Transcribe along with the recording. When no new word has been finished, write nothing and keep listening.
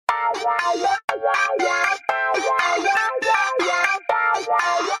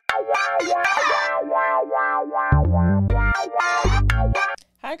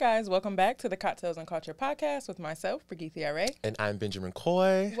Hi guys, welcome back to the Cocktails and Culture podcast with myself, Brigethia Arai. And I'm Benjamin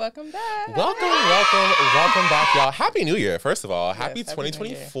Coy. Welcome back. Welcome back, y'all. Happy New Year, first of all. Happy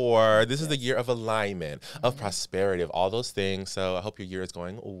 2024. This is the year of alignment, of prosperity, of all those things. So I hope your year is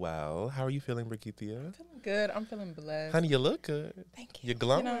going well. How are you feeling, Brigethia? I'm feeling good. I'm feeling blessed. Honey, you look good. Thank you. You're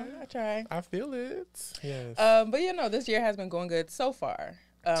glowing. I try. I feel it. Yes. But this year has been going good so far.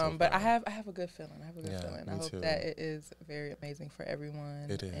 But I have a good feeling. I hope that it is very amazing for everyone.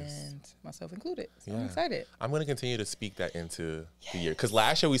 It is. And myself included. So I'm excited. I'm going to continue to speak that into the year. Because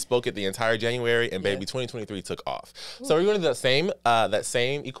last year we spoke it the entire January, and baby, 2023 took off. Ooh. So we're going to do that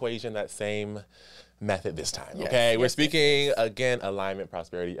same equation, that same method this time. Okay, we're speaking again: alignment,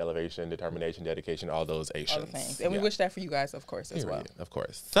 prosperity, elevation, determination, dedication, all those Asians. All the things, and we wish that for you guys, of course, as well. Of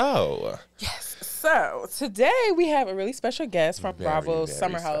course. So So today we have a really special guest from Bravo's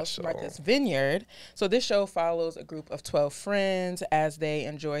Summer House, Martha's Vineyard. So this show follows a group of 12 friends as they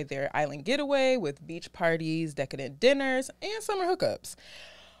enjoy their island getaway with beach parties, decadent dinners, and summer hookups,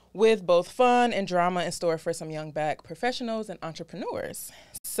 with both fun and drama in store for some young Black professionals and entrepreneurs.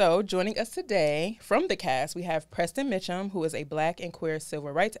 So joining us today from the cast, we have Preston Mitchum, who is a Black and queer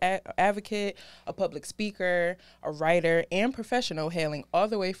civil rights advocate, a public speaker, a writer, and professional hailing all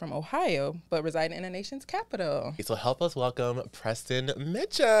the way from Ohio, but residing in the nation's capital. So help us welcome Preston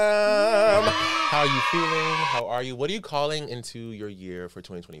Mitchum. How are you feeling? How are you? What are you calling into your year for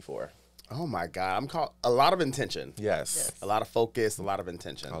 2024? Oh my God, I'm called a lot of intention. Yes. A lot of focus, a lot of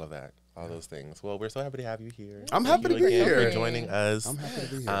intention. All of that. All those things. Well, we're so happy to have you here. I'm happy to be here. For joining us. I'm happy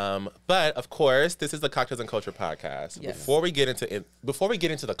to be here. But of course, this is the Cocktails and Culture podcast. Yes. Before we get into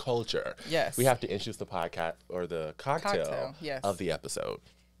the culture, yes, we have to introduce the podcast or the cocktail of the episode.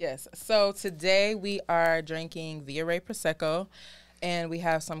 Yes. So today we are drinking the Arai Prosecco. And we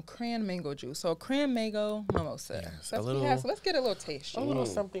have some cran mango juice. So cran mango mimosa. Yes, so let's get a little taste. A little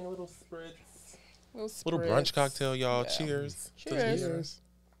something, a little spritz. Little brunch cocktail, y'all. Yeah. Cheers. Cheers.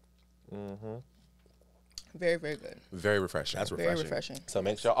 Mm-hmm. Very, very good. Very refreshing. That's refreshing. Very refreshing. So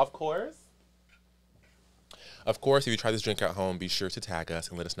make sure, of course, if you try this drink at home, be sure to tag us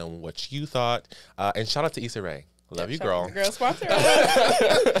and let us know what you thought. And shout out to Issa Rae. Love you, girl. Girl sponsor.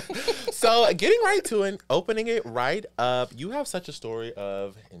 So getting right to it, opening it right up, you have such a story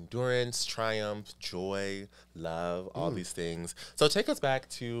of endurance, triumph, joy, love, all these things. So take us back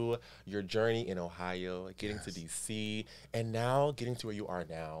to your journey in Ohio, getting to D.C., and now getting to where you are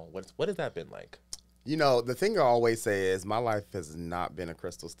now. What has that been like? You know, the thing I always say is my life has not been a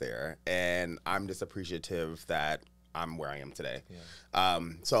crystal stair, and I'm just appreciative that I'm where I am today. Yeah.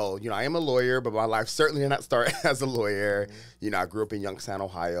 So, I am a lawyer, but my life certainly did not start as a lawyer. Mm-hmm. I grew up in Youngstown,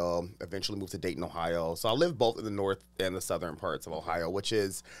 Ohio, eventually moved to Dayton, Ohio. So I lived both in the north and the southern parts of Ohio, which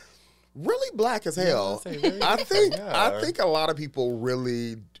is really Black as hell. I think a lot of people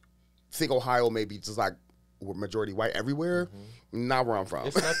really think Ohio may be just like we're majority white everywhere. Mm-hmm. Not where I'm from.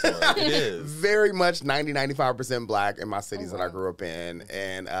 It's not it is. Very much 95% Black in my cities that I grew up in.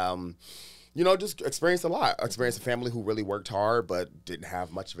 And, just experienced a lot. I experienced a family who really worked hard but didn't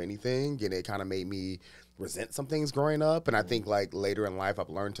have much of anything. And it kind of made me resent some things growing up. And I think later in life, I've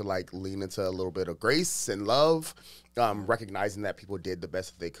learned to lean into a little bit of grace and love, recognizing that people did the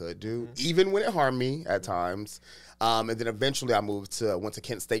best that they could do, even when it harmed me at times. And then eventually I went to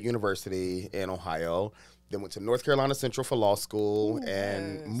Kent State University in Ohio. Then went to North Carolina Central for law school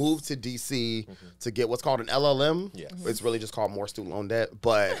and moved to D.C. to get what's called an LLM. Yes. It's really just called more student loan debt,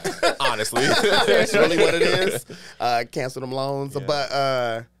 but honestly, that's really what it is. Cancel them loans.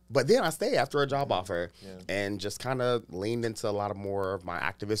 Yeah. But then I stayed after a job offer and just kind of leaned into a lot of more of my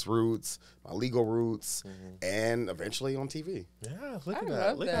activist roots, my legal roots, and eventually on TV. Yeah, look at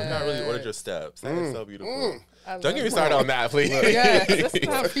that. Look at how you really ordered your steps. That is so beautiful. Don't get me started on that, please. Yes, that's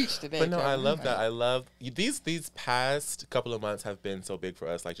not preach today. But no, I love that. I love these past couple of months have been so big for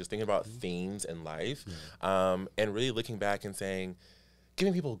us. Like just thinking about themes in life, and really looking back and saying,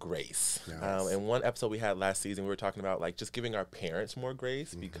 giving people grace. Yes. In one episode we had last season, we were talking about just giving our parents more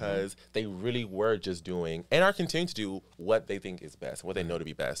grace because they really were just doing and are continuing to do what they think is best and what they know to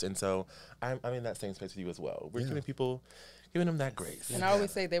be best. And so I'm in that same space with you as well. We're giving them that grace. And I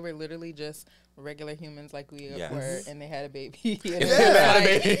always say they were literally just regular humans like we were, and they had a baby.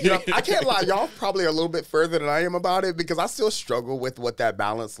 I can't lie, y'all probably are a little bit further than I am about it because I still struggle with what that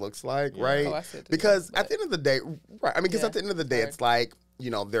balance looks like, right? Oh, I still do, because at the end of the day, right? I mean, because at the end of the day, it's like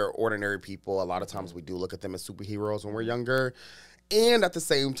they're ordinary people. A lot of times we do look at them as superheroes when we're younger. And at the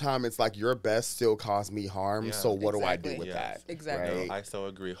same time, it's like your best still caused me harm. So what do I do with that? Exactly. Right? No, I so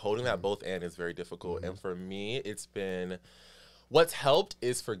agree. Holding that both end is very difficult. And for me, it's been, what's helped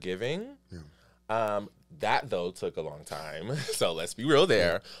is forgiving. That, though, took a long time. So let's be real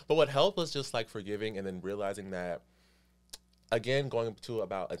there. But what helped was just like forgiving and then realizing that, again, going to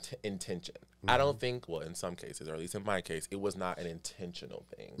about intention. I don't think, well, in some cases, or at least in my case, it was not an intentional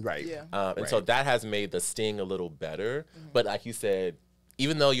thing. Right. Yeah. And so that has made the sting a little better. But like you said,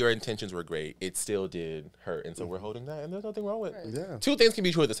 even though your intentions were great, it still did hurt. And so we're holding that, and there's nothing wrong with it. Yeah. Two things can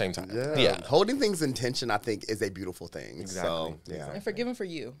be true at the same time. Yeah. Holding things in tension, I think, is a beautiful thing. Exactly. So, yeah. And forgiving for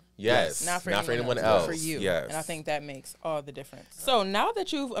you. Yes. Not for anyone else. But for you. Yes. And I think that makes all the difference. So now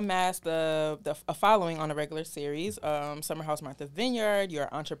that you've amassed a following on a regular series, Summer House Martha Vineyard, you're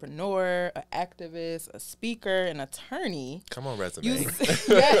an entrepreneur, an activist, a speaker, an attorney. Come on, resume.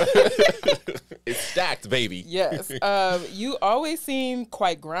 It's stacked, baby. Yes. You always seem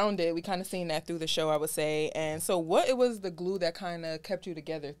quite grounded. We kind of seen that through the show, I would say. And so what was the glue that kind of kept you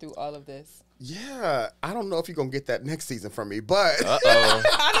together through all of this? Yeah, I don't know if you're going to get that next season from me, but I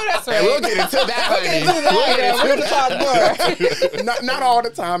know that's right. Hey, we'll get into that, honey. Not all the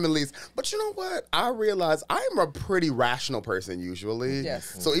time, at least. But you know what? I realize I am a pretty rational person usually.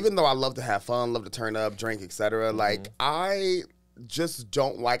 Yes. So even though I love to have fun, love to turn up, drink, etc., like I just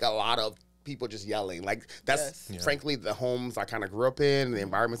don't like a lot of people just yelling. Like that's frankly the homes I kind of grew up in, the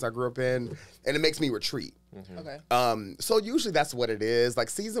environments I grew up in, and it makes me retreat. Okay. So usually that's what it is. Like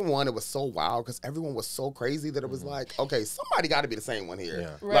season 1, it was so wild because everyone was so crazy that it was like, okay, somebody got to be the same one here.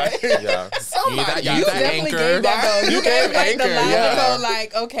 Yeah. Right. Like, somebody. You definitely gave that though. You gave like the logical,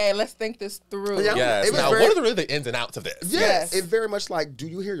 like, okay, let's think this through. Yeah. Yes. It was Now, very, what are really the ins and outs of this? Yes. It's very much like, do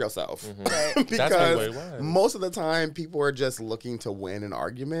you hear yourself? Right. Because That's what it was. most of the time people are just looking to win an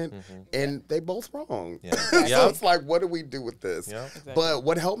argument and they both wrong. Yeah. So it's like, what do we do with this? Yeah. Exactly. But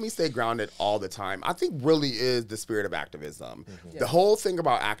what helped me stay grounded all the time, I think really is the spirit of activism. The whole thing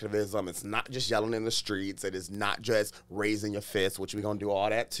about activism, it's not just yelling in the streets. It is not just raising your fist, which we're going to do all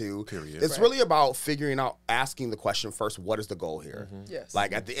that too. Period. It's really about figuring out, asking the question first, what is the goal here? Yes.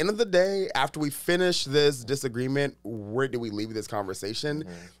 Like at the end of the day, after we finish this disagreement, where do we leave this conversation?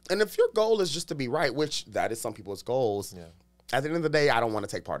 And if your goal is just to be right, which that is some people's goals, at the end of the day, I don't want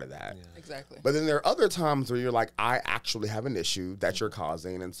to take part of that. Exactly. But then there are other times where you're like, I actually have an issue that you're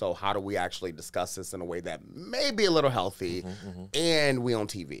causing. And so how do we actually discuss this in a way that may be a little healthy and we on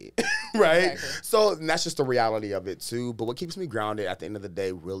TV, right? Exactly. So that's just the reality of it too. But what keeps me grounded at the end of the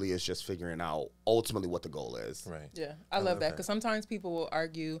day really is just figuring out ultimately what the goal is. Right. Yeah, I love that because sometimes people will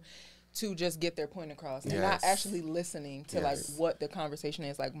argue to just get their point across and not actually listening to like what the conversation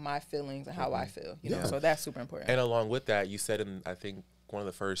is, like my feelings and how I feel, you know, so that's super important. And along with that, you said in, I think, one of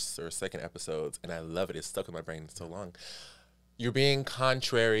the first or second episodes, and I love it, it's stuck in my brain so long, you're being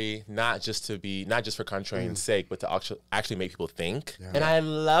contrary, not just for contrarian's sake, but to actually make people think. And I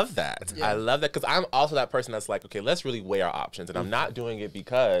love that. I love that because I'm also that person that's like, okay, let's really weigh our options. And I'm not doing it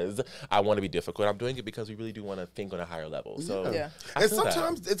because I want to be difficult. I'm doing it because we really do want to think on a higher level. So and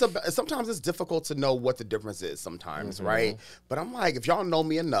sometimes it's difficult to know what the difference is sometimes, right? But I'm like, if y'all know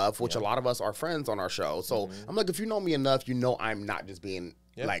me enough, which a lot of us are friends on our show. So I'm like, if you know me enough, you know I'm not just being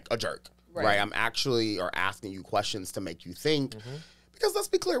like a jerk. Right. I'm actually asking you questions to make you think. Because let's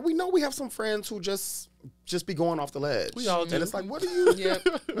be clear, we know we have some friends who just be going off the ledge. We all do. And it's like, what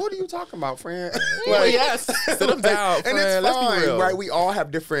are you talking about, friend? Like, sit them down, and friend. it's fine, Let's be real. right? We all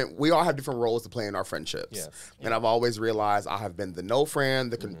have different roles to play in our friendships. And I've always realized I have been the no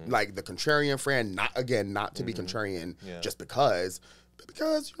friend, like the contrarian friend, not to be contrarian just because you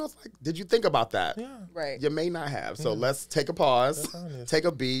know, it's like, did you think about that? Right. You may not have. So let's take a pause, take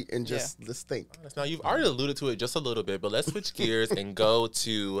a beat, and just let's think. Now, you've already alluded to it just a little bit, but let's switch gears and go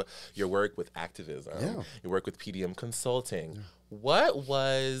to your work with activism. Your work with PDM Consulting. What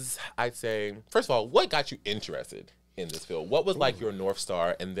was, I'd say, first of all, what got you interested in this field? What was like your North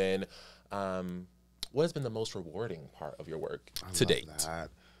Star? And then what has been the most rewarding part of your work to date?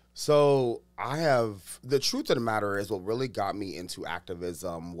 So the truth of the matter is what really got me into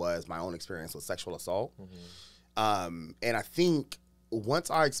activism was my own experience with sexual assault. And I think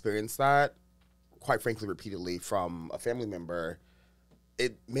once I experienced that, quite frankly, repeatedly from a family member,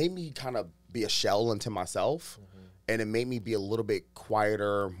 it made me kind of be a shell into myself. And it made me be a little bit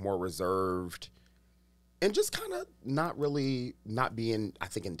quieter, more reserved, and just kind of not being, I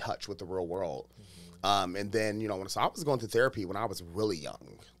think, in touch with the real world. And then, you know, so I was going through therapy when I was really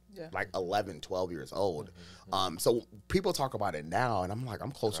young. Like 11, 12 years old. So people talk about it now, and I'm like,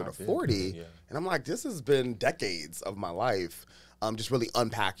 I'm closer to 40. And I'm like, this has been decades of my life, just really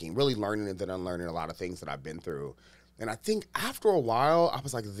unpacking, really learning and then unlearning a lot of things that I've been through. And I think after a while, I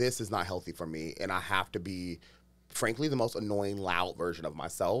was like, this is not healthy for me. And I have to be, frankly, the most annoying, loud version of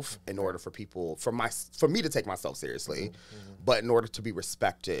myself in order for people, for me to take myself seriously, but in order to be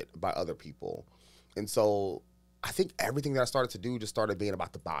respected by other people. And so I think everything that I started to do just started being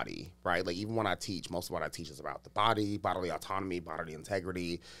about the body, right? Like even when I teach, most of what I teach is about the body, bodily autonomy, bodily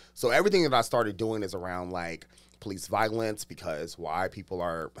integrity. So everything that I started doing is around like police violence, because why? People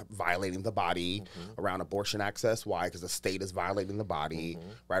are violating the body. Around abortion access, why? Because the state is violating the body.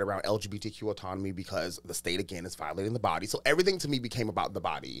 Right around LGBTQ autonomy, because the state again is violating the body. So everything to me became about the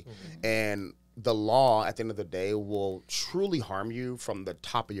body. And the law at the end of the day will truly harm you from the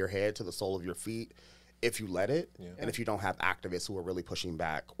top of your head to the sole of your feet if you let it, and if you don't have activists who are really pushing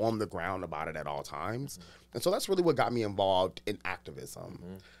back on the ground about it at all times. And so that's really what got me involved in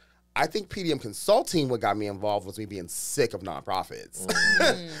activism. I think PDM Consulting, what got me involved was me being sick of nonprofits,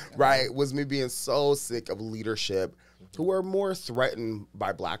 right? Was me being so sick of leadership who are more threatened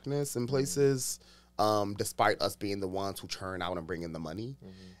by blackness in places, despite us being the ones who churn out and bring in the money.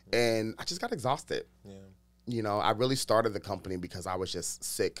 And I just got exhausted. You know, I really started the company because I was just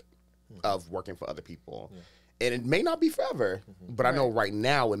sick of working for other people. And it may not be forever, but I know right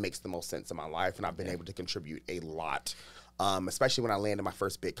now it makes the most sense in my life, and I've been able to contribute a lot. Especially when I landed my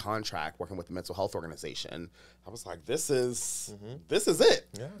first big contract working with the mental health organization. I was like, this is it. This is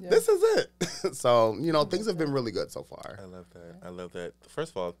it. So, you know, things have been really good so far. I love that. I love that.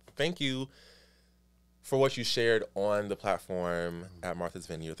 First of all, thank you for what you shared on the platform at Martha's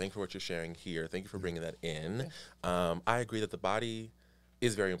Vineyard. Thank you for what you're sharing here. Thank you for bringing that in. I agree that the body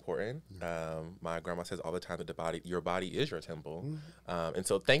is very important. My grandma says all the time that your body is your temple. And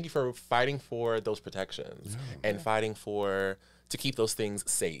so thank you for fighting for those protections and fighting to keep those things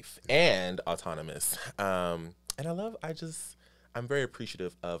safe and autonomous. And I'm very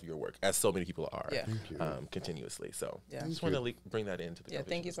appreciative of your work, as so many people are, continuously. So I just want to bring that into the conversation.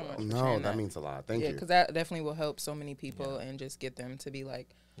 Thank you so much. No, that means a lot. Thank you. Because that definitely will help so many people and just get them to be like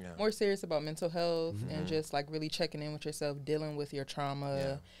more serious about mental health and just like really checking in with yourself, dealing with your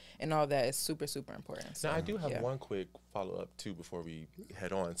trauma and all that is super, super important. So, now, I do have one quick follow-up, too, before we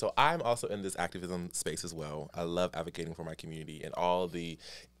head on. So I'm also in this activism space as well. I love advocating for my community and all the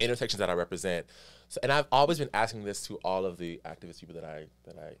intersections that I represent. So, and I've always been asking this to all of the activist people that I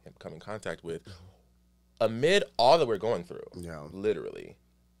have come in contact with. Amid all that we're going through, literally,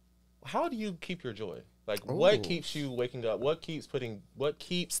 how do you keep your joy? Like, what keeps you waking up? What keeps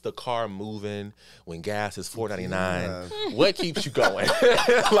the car moving when gas is $4.99? What keeps you going?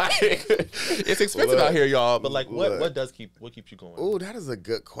 Like, it's expensive out here, y'all. But like, what keeps you going? Oh, that is a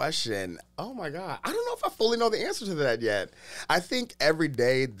good question. Oh my God, I don't know if I fully know the answer to that yet. I think every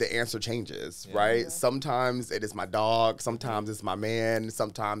day the answer changes, right? Sometimes it is my dog. Sometimes it's my man.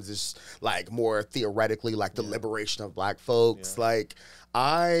 Sometimes it's like more theoretically, like the liberation of Black folks, like.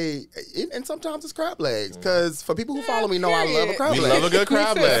 And sometimes it's crab legs, because for people who follow me know I love a crab leg. We love a good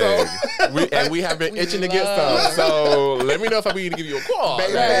crab leg. And we have been itching to get some. So let me know if I need to give you a call.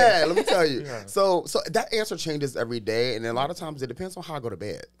 Baby, let me tell you. So that answer changes every day, and a lot of times it depends on how I go to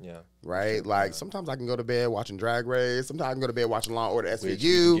bed. Right? Like sometimes I can go to bed watching Drag Race. Sometimes I can go to bed watching Law & Order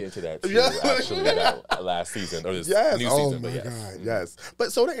SVU. We get into that too, actually, that last season or this new season. But God, yes.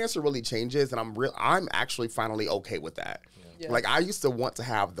 But so the answer really changes, and I'm actually finally okay with that. Like, I used to want to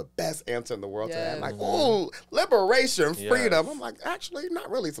have the best answer in the world to that. Like, oh, liberation, freedom. I'm like, actually, not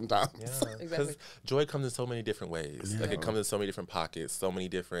really sometimes. Because joy comes in so many different ways. Like, it comes in so many different pockets, so many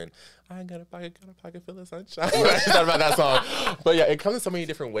different, I ain't got a pocket full of sunshine. It's not about that song. But yeah, it comes in so many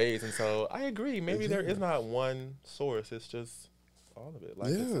different ways. And so I agree. Maybe there is not one source. It's just all of it.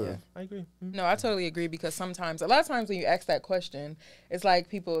 Like I agree. No, I totally agree, because a lot of times when you ask that question, it's like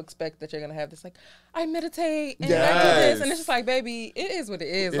people expect that you're gonna have this like, I meditate and I do this, and it's just like, baby, it is what it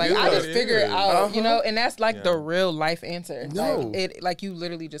is. Like, I just figure it out, you know, and that's like the real life answer. Like you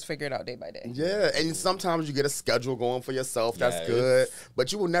literally just figure it out day by day. And sometimes you get a schedule going for yourself. That's good,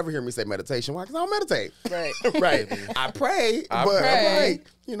 but you will never hear me say meditation. Why? Because I don't meditate. Right. I pray, but I'm like,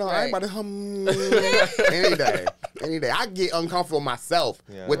 you know, I ain't about to hum any day. I get uncomfortable myself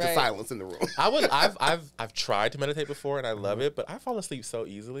with the silence in the room. I've tried to meditate before, and I love it, but I fall asleep so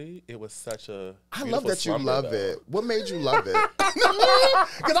easily. It was such a I love that you love it. What made you love it?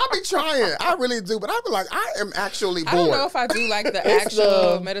 Because I be trying. I really do, but I be like, I am actually bored. I don't know if I do like the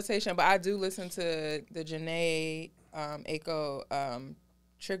actual meditation, but I do listen to the Janae Aiko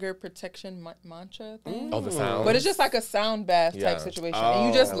trigger protection mantra thing. Oh, the sound. But it's just like a sound bath type situation.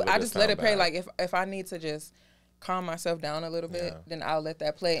 And I just let it play. Like if I need to just calm myself down a little bit, then I'll let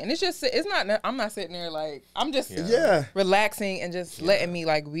that play. And it's not, I'm not sitting there like, I'm just relaxing and just letting me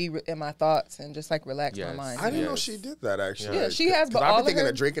like be in my thoughts and just like relax my mind. I didn't know she did that actually. Yeah, she has, but I've been thinking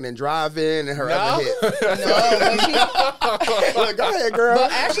of drinking and driving and her other hits. No, go ahead, girl.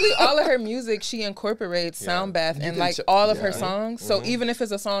 But actually, all of her music, she incorporates sound bath and like all of her songs. So even if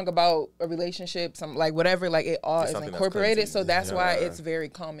it's a song about a relationship, some like whatever, like it all is incorporated. So that's why it's very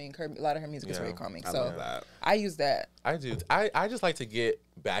calming. A lot of her music is very calming. So I use that. I do. I just like to get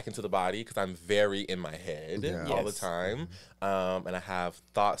back into the body because I'm very in my head all the time, and I have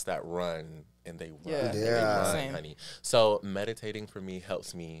thoughts that run and they run, honey. So meditating for me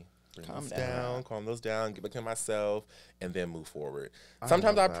helps me calm those down, get back to myself, and then move forward.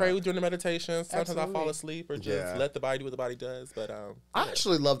 Sometimes I pray during the meditation. Sometimes I fall asleep or just let the body do what the body does. But I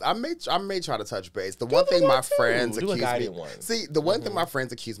actually love. I may try to touch base. The one thing my friends accuse me. See, the one thing my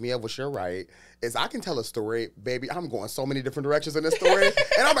friends accuse me of, which you're right, is I can tell a story, baby. I'm going so many different directions in this story,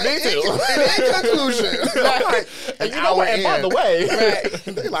 and I'm like, in conclusion, I'm like, an hour in. By the way,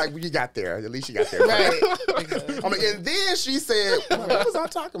 they're like, well, you got there. At least you got there. Right. I'm like, and then she said, what was I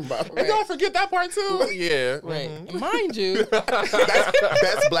talking about? And y'all forget that part too. Yeah. Right. And mind you,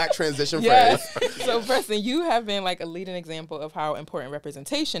 best black transition phrase. So Preston, you have been like a leading example of how important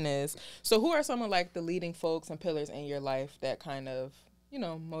representation is. So who are some of like the leading folks and pillars in your life that kind of, you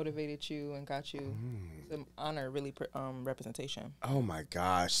know, motivated you and got you to honor really representation? Oh my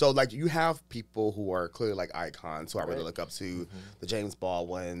gosh. So like you have people who are clearly like icons who I really look up to, the James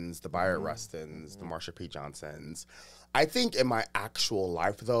Baldwins, the Bayard Rustins, the Marsha P. Johnsons. I think in my actual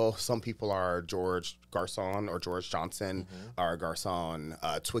life, though, some people are George Garcon or George Johnson or Garcon,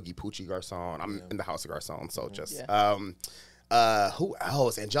 Twiggy Poochie Garcon. I'm in the house of Garcon, so just who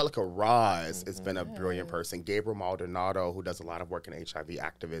else? Angelica Ross has been a brilliant person. Gabriel Maldonado, who does a lot of work in HIV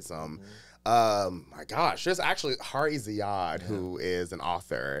activism. My gosh, there's actually Hari Ziad, who is an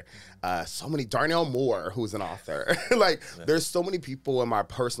author. So many, Darnell Moore, who's an author. Like, there's so many people in my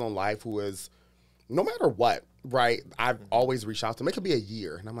personal life who is, no matter what, right, I've always reached out to them. It could be a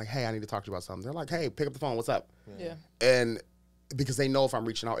year, and I'm like, hey, I need to talk to you about something. They're like, hey, pick up the phone. What's up? Yeah. And because they know if I'm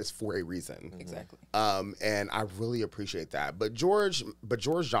reaching out, it's for a reason. Exactly. And I really appreciate that. But George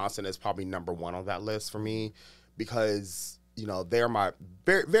Johnson is probably number one on that list for me because, you know, they're my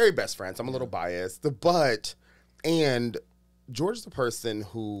very, very best friends. I'm a little biased, and George is the person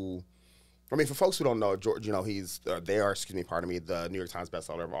who, I mean, for folks who don't know, George, you know, the New York Times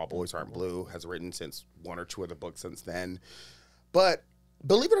bestseller of All Boys Aren't Blue, has written since one or two other books since then. But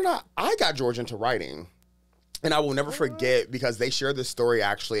believe it or not, I got George into writing. And I will never forget, because they shared this story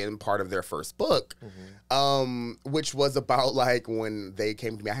actually in part of their first book, which was about like when they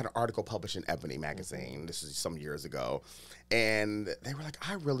came to me. I had an article published in Ebony magazine. This is some years ago. And they were like,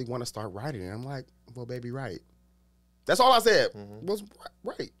 I really want to start writing. And I'm like, well, baby, write. That's all I said was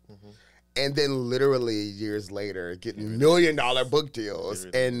write. And then literally years later, getting $1 million book deals.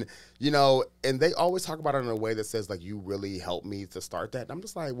 And, you know, and they always talk about it in a way that says, like, you really helped me to start that. And I'm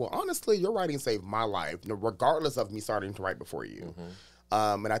just like, well, honestly, your writing saved my life, regardless of me starting to write before you.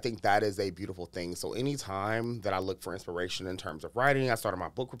 And I think that is a beautiful thing. So anytime that I look for inspiration in terms of writing, I started my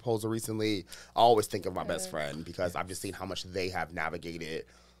book proposal recently, I always think of my best friend because I've just seen how much they have navigated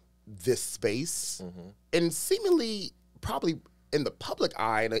this space and seemingly probably in the public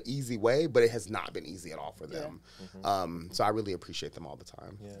eye in an easy way, but it has not been easy at all for them. So I really appreciate them all the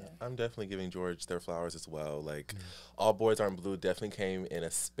time. Yeah, I'm definitely giving George their flowers as well. Like, All Boys Aren't Blue definitely came in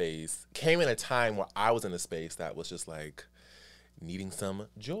a time where I was in a space that was just like, needing some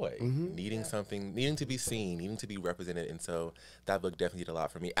joy, needing something, needing to be seen, needing to be represented. And so that book definitely did a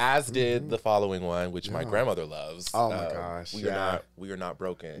lot for me, as did the following one, which my grandmother loves. Oh my gosh. We are not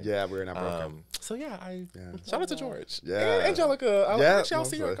broken. Yeah, we're not broken. So shout out to George. Yeah. And Angelica. I'll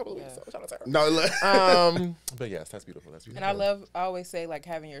see her in a couple of weeks. So shout out to her. No, but yes, that's beautiful. That's beautiful. And I always say, like,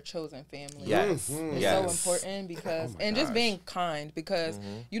 having your chosen family. Yes. It's so important because, just being kind, because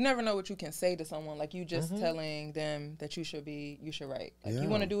you never know what you can say to someone. Like, you just telling them that you should write. Like, you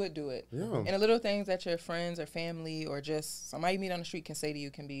want to do it. Yeah. And the little things that your friends or family or just somebody you meet on the street can say to you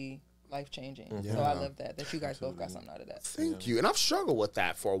can be life-changing. So I love that you guys both got something out of that. Thank you. And I've struggled with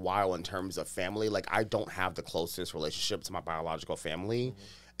that for a while in terms of family. Like, I don't have the closest relationship to my biological family.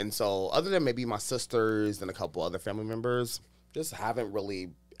 And so other than maybe my sisters and a couple other family members, just haven't really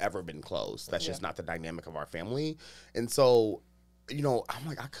ever been close. That's just not the dynamic of our family. And so, you know, I'm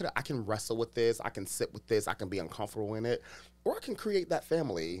like, I can wrestle with this. I can sit with this. I can be uncomfortable in it. Or I can create that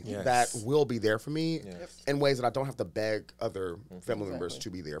family that will be there for me in ways that I don't have to beg other family members to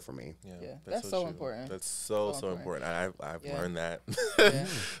be there for me. Yeah, that's so important. That's so important. I've learned that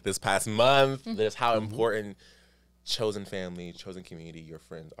this past month. That's how important chosen family, chosen community your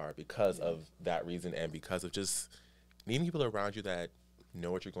friends are because of that reason and because of just needing people around you that know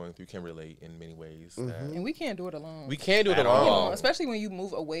what you're going through, can relate in many ways. And we can't do it alone. We can't do it alone. You know, especially when you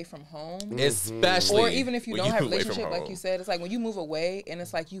move away from home. Especially. Or even if you don't have a relationship, like you said, it's like when you move away and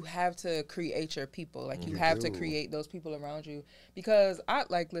it's like you have to create your people. Like you have to create those people around you. Because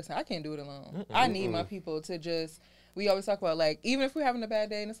listen, I can't do it alone. I need my people to just... We always talk about, like, even if we're having a bad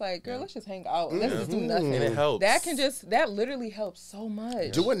day and it's like, girl, let's just hang out. Let's just do nothing. And it helps. That literally helps so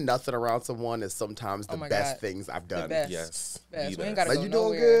much. Doing nothing around someone is sometimes the best things I've done. The best. Yes. Best. We ain't gotta go you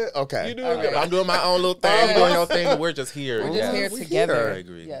nowhere. doing good? Okay. You doing good. I'm doing my own little thing. You're doing your thing, but we're just here. We're just here together. I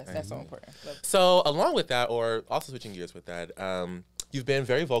agree. Yes, that's so important. So along with that, or also switching gears with that, you've been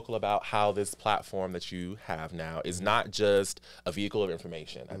very vocal about how this platform that you have now is not just a vehicle of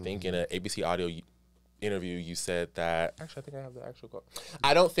information. I think in an ABC Audio interview, you said that, actually, I think I have the actual quote.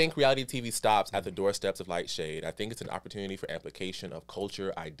 I don't think reality TV stops at the doorsteps of light shade. I think it's an opportunity for amplification of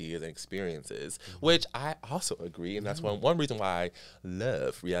culture, ideas, and experiences, which I also agree, and that's one reason why I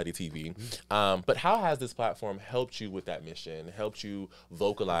love reality TV. But how has this platform helped you with that mission, helped you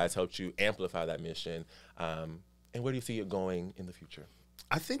vocalize, helped you amplify that mission, and where do you see it going in the future?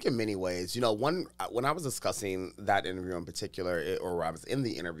 I think in many ways, you know, when I was discussing that interview in particular, or I was in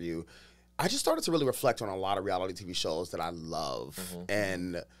the interview, I just started to really reflect on a lot of reality TV shows that I love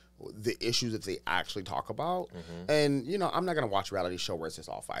and the issues that they actually talk about. And, you know, I'm not going to watch a reality show where it's just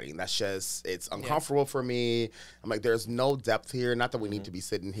all fighting. That's just, it's uncomfortable for me. I'm like, there's no depth here. Not that we need to be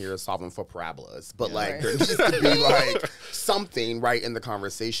sitting here solving for parabolas, but like there needs to be like something right in the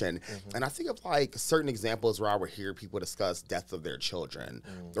conversation. And I think of like certain examples where I would hear people discuss death of their children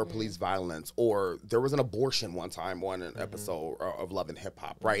or police violence, or there was an abortion one time on an episode of Love and Hip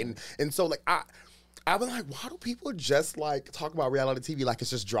Hop, right? And so like I was like, why do people just like talk about reality TV like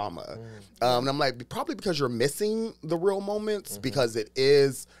it's just drama? And I'm like, probably because you're missing the real moments, because it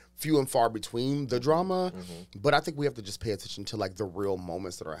is few and far between the drama. But I think we have to just pay attention to like the real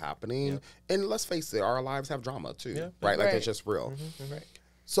moments that are happening. And let's face it, our lives have drama too, right? Like it's just real.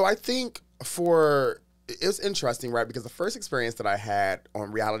 So I think it's interesting, right? Because the first experience that I had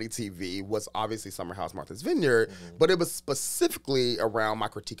on reality TV was obviously Summer House Martha's Vineyard, but it was specifically around my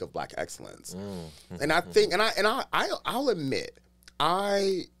critique of Black excellence. And I think, and I'll admit,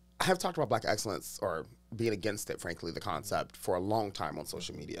 I have talked about Black excellence or being against it, frankly, the concept, for a long time on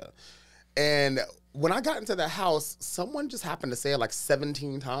social media. And when I got into the house, someone just happened to say it like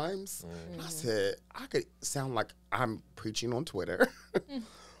 17 times. I said, I could sound like I'm preaching on Twitter.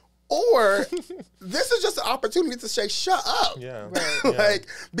 Or this is just an opportunity to say, shut up. Like,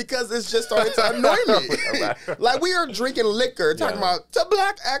 because it's just starting to annoy me. Like, we are drinking liquor, talking about to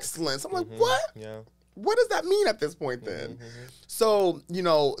Black excellence. I'm like, what? What does that mean at this point then? So, you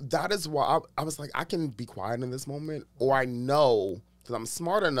know, that is why I was like, I can be quiet in this moment, or I know, because I'm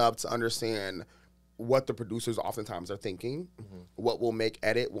smart enough to understand what the producers oftentimes are thinking, what will make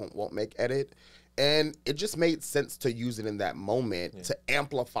edit, won't make edit. And it just made sense to use it in that moment to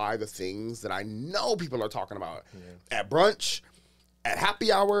amplify the things that I know people are talking about at brunch, at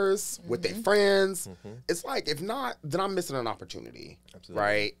happy hours, with their friends. It's like, if not, then I'm missing an opportunity,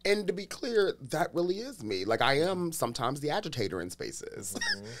 right? And to be clear, that really is me. Like, I am sometimes the agitator in spaces.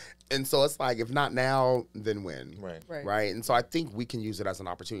 And so it's like, if not now, then when? Right? And so I think we can use it as an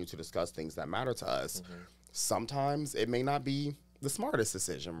opportunity to discuss things that matter to us. Sometimes it may not be the smartest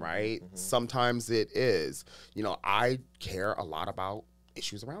decision, right? Sometimes it is. You know, I care a lot about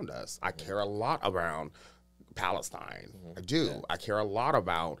issues around us. I care a lot around Palestine. I do. I care a lot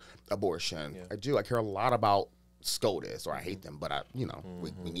about abortion. I do. I care a lot about SCOTUS, or I hate them, but we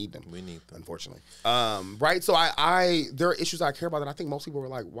need them. We need them, unfortunately. Right? So there are issues I care about that I think most people were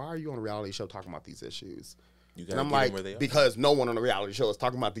like, why are you on a reality show talking about these issues? And I'm like, because no one on a reality show is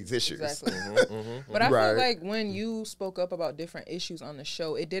talking about these issues. Exactly. But I feel like when you spoke up about different issues on the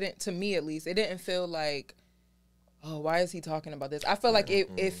show, it didn't, to me at least, it didn't feel like, oh, why is he talking about this? I felt like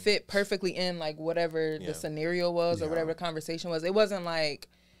it fit perfectly in like whatever the scenario was or whatever the conversation was. It wasn't like,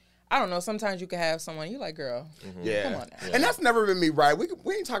 I don't know, sometimes you could have someone, you're like, girl, come on now. And that's never been me, right? We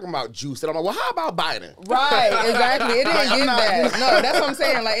ain't talking about juice. And I'm like, well, how about Biden? Right, exactly. It didn't give that. No, that's what I'm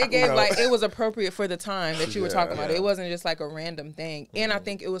saying. Like, it gave, like, it was appropriate for the time that you were talking about. It wasn't just like a random thing. And I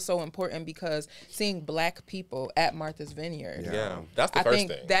think it was so important because seeing Black people at Martha's Vineyard. That's the first thing.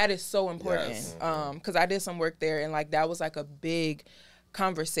 I think that is so important. Because I did some work there, and, like, that was, like, a big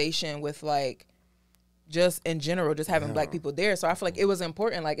conversation with, like, just in general, just having Black people there. So I feel like it was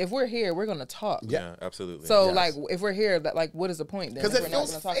important. Like, if we're here, we're gonna talk. Yeah, absolutely. So like, if we're here, that like, what is the point then? Because it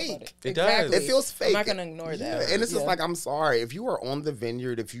feels fake. Talk about it. It does. It feels fake. I'm not gonna ignore that. And it's just like, I'm sorry if you are on the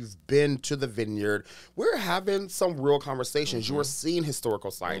Vineyard, if you've been to the Vineyard, we're having some real conversations. You are seeing historical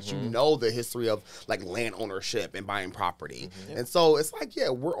sites. You know the history of like land ownership and buying property. And so it's like, yeah,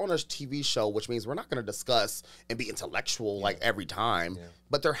 we're on a TV show, which means we're not going to discuss and be intellectual like every time.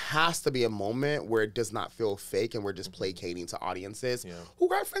 But there has to be a moment where it does not feel fake and we're just placating to audiences who,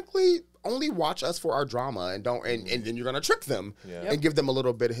 quite frankly, only watch us for our drama and don't. And then you're going to trick them and give them a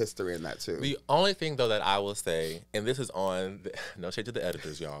little bit of history in that too. The only thing though that I will say, and this is on no shade to the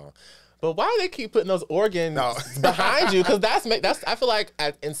editors, y'all, but why do they keep putting those organs behind you? Because that's I feel like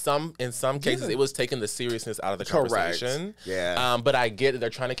in some cases it was taking the seriousness out of the conversation. Yeah. But I get it. They're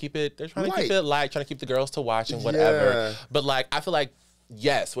trying to keep it. They're trying to keep it light. Trying to keep the girls to watch and whatever. But like, I feel like.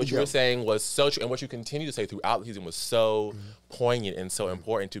 Yes, what you were saying was so true, and what you continue to say throughout the season was so poignant and so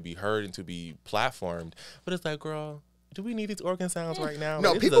important to be heard and to be platformed. But it's like, girl, do we need these organ sounds right now?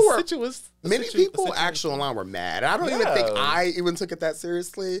 No, like, people were. Many people actually online were mad. I don't even think I even took it that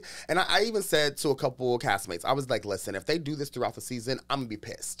seriously. And I even said to a couple of castmates, I was like, listen, if they do this throughout the season, I'm gonna be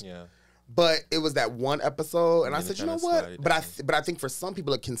pissed. Yeah. But it was that one episode, and I said, you know what? But I think for some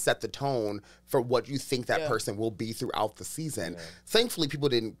people, it can set the tone for what you think that person will be throughout the season. Thankfully, people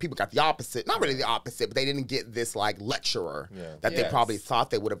got the opposite. Not really the opposite, but they didn't get this like lecturer that they probably thought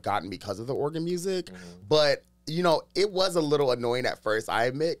they would have gotten because of the organ music. But you know, it was a little annoying at first, I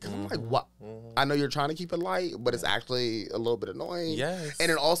admit. Because I'm like, what? I know you're trying to keep it light, but it's actually a little bit annoying. Yes.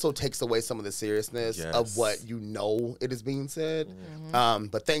 And it also takes away some of the seriousness of what you know it is being said.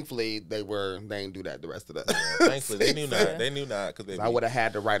 But thankfully, they didn't do that the rest of the thankfully, they knew not. They knew not. Because I would have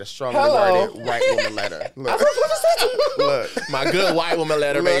had to write a strongly worded white woman letter. Look. Look. My good white woman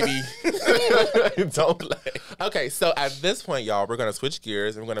letter, baby. Don't play. Okay, so at this point, y'all, we're going to switch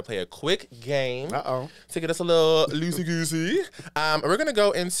gears and we're going to play a quick game to get us a little loosey-goosey. We're going to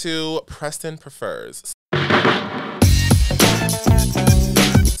go into Preston Prefers.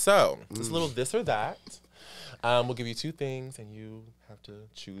 So, it's a little this or that. We'll give you two things, and you have to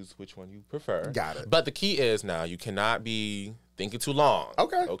choose which one you prefer. Got it. But the key is now you cannot be thinking too long.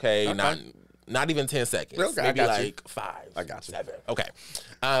 Okay. Not even 10 seconds. Okay, maybe like 5. I got you. 7. Okay.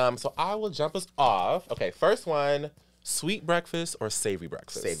 So I will jump us off. Okay. First one: sweet breakfast or savory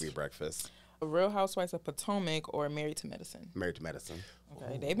breakfast? Savory breakfast. Real Housewives of Potomac or Married to Medicine? Married to Medicine.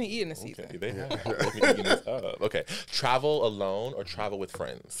 Okay, they've been eating this season. Okay, they have. They've been eating this up. Okay, travel alone or travel with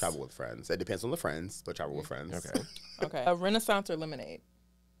friends? Travel with friends. It depends on the friends, but travel with friends. Okay. Okay. A Renaissance or Lemonade?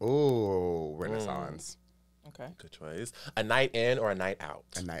 Ooh, Renaissance. Okay. Good choice. A night in or a night out?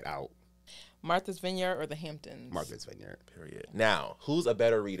 A night out. Martha's Vineyard or the Hamptons? Martha's Vineyard. Period. Now, who's a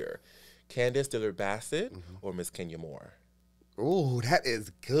better reader? Candace Dillard Bassett or Miss Kenya Moore? Ooh, that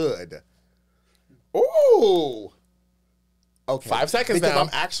is good. Ooh. Okay. 5 seconds because now. I'm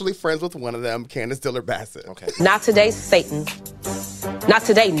actually friends with one of them, Candace Dillard Bassett. Okay. Not today, Satan. Not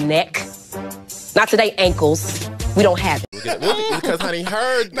today, neck. Not today, ankles. We don't have it. Because, honey,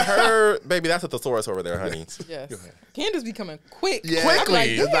 her baby, that's a thesaurus over there, honey. Yes. Candace be coming quick. Yeah,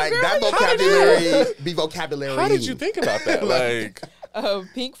 quickly. It's like that vocabulary be vocabulary. How did you think about that? Like,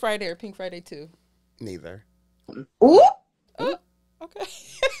 Pink Friday or Pink Friday 2? Neither. Ooh. Okay.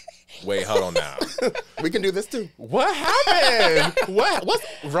 wait, hold on now. We can do this too. What happened? What's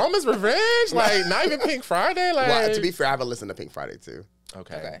Roman's Revenge? Like, not even Pink Friday? Like, Well, to be fair, I haven't listened to Pink Friday too.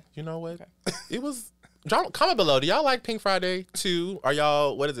 Okay. You know what? It was. Comment below. Do y'all like Pink Friday 2? Are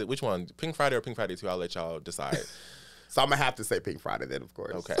y'all, what is it? Which one? Pink Friday or Pink Friday 2? I'll let y'all decide. So I'm gonna have to say Pink Friday then, of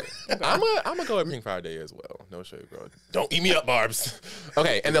course. Okay. I'm gonna go with Pink Friday as well. No shade, girl. Don't eat me up, Barbs.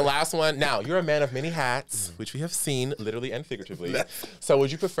 Okay, and the last one. Now, you're a man of many hats, which we have seen literally and figuratively. So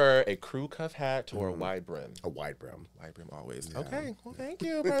would you prefer a crew cuff hat or a wide brim? A wide brim. Wide brim always. Yeah. Okay. Well, thank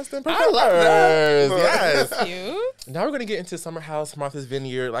you, Preston. I love that. Yes. Cute. Now we're gonna get into Summer House, Martha's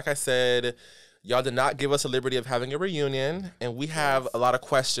Vineyard. Like I said, y'all did not give us a liberty of having a reunion, and we have a lot of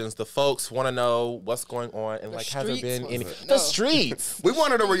questions. The folks want to know what's going on, and like, has there been any the streets? We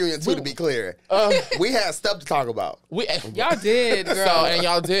wanted a reunion too, to be clear. We had stuff to talk about. Y'all did, girl. And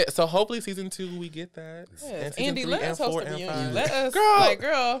y'all did. So hopefully, season 2 we get that. Yes. And Andy, let us host a reunion. 5. Let us, girl.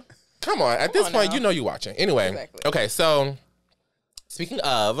 girl. Come on. At this point, you know you watching. Anyway, Exactly. Okay. So, speaking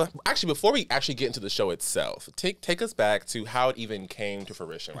of, actually, before we actually get into the show itself, take us back to how it even came to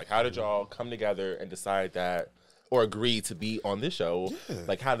fruition. Like, how did y'all come together and decide that, or agree to be on this show? Yeah.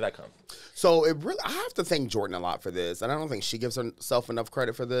 Like, how did that come? So I have to thank Jordan a lot for this, and I don't think she gives herself enough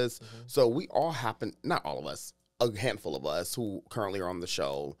credit for this. So we all not all of us, a handful of us who currently are on the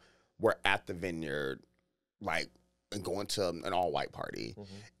show, were at the Vineyard like going to an all-white party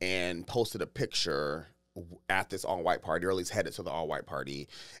and posted a picture at this all-white party, or at least headed to the all-white party,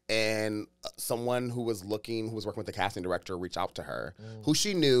 and someone who was working with the casting director reached out to her, who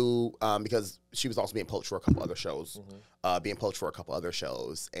she knew because she was also being poached for a couple other shows,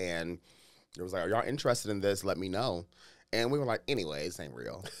 and it was like, are y'all interested in this? Let me know. And we were like, anyways, ain't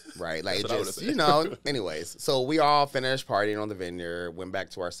real, right? Like, it just, anyways. So we all finished partying on the Vineyard, went back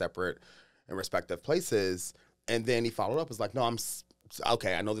to our separate and respective places, and then he followed up, was like, no,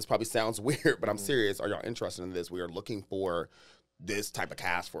 okay, I know this probably sounds weird, but I'm serious. Are y'all interested in this? We are looking for this type of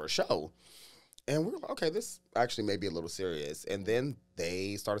cast for a show. And we were like, okay, this actually may be a little serious. And then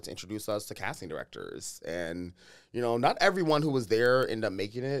they started to introduce us to casting directors. And, not everyone who was there ended up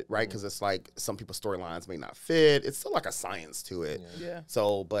making it, right? Because it's like some people's storylines may not fit. It's still like a science to it. Yeah.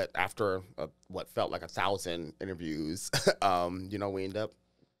 So, but after what felt like 1,000 interviews, we ended up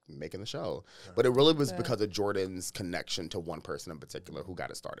making the show. But it really was because of Jordan's connection to one person in particular who got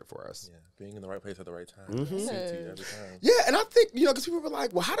it started for us. Yeah, being in the right place at the right time. Every time. Yeah, and I think, because people were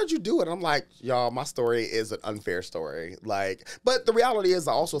like, well, how did you do it? And I'm like, y'all, my story is an unfair story. But the reality is,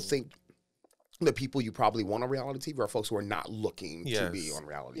 I also think the people you probably want on reality TV are folks who are not looking to be on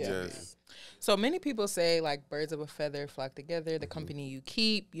reality TV. So many people say, like, birds of a feather flock together. The company you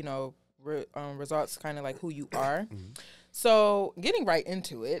keep, results kind of like who you are. So getting right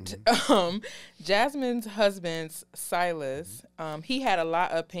into it, Jasmine's husband, Silas, he had a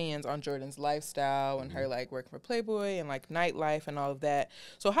lot of opinions on Jordan's lifestyle and her, like, working for Playboy and, like, nightlife and all of that.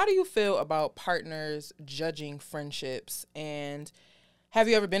 So how do you feel about partners judging friendships? And have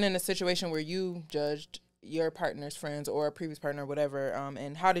you ever been in a situation where you judged your partner's friends or a previous partner or whatever,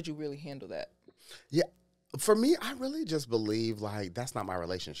 and how did you really handle that? Yeah. For me, I really just believe, like, that's not my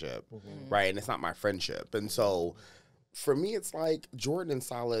relationship, right? And it's not my friendship. And so for me, it's like Jordan and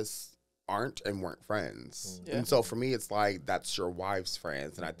Silas aren't and weren't friends. And so for me, it's like, that's your wife's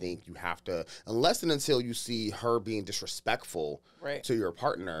friends. And I think you have to, unless and until you see her being disrespectful to your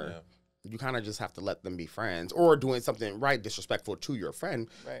partner, you kind of just have to let them be friends, or doing something disrespectful to your friend.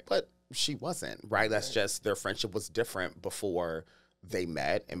 But she wasn't, right? That's just, their friendship was different before they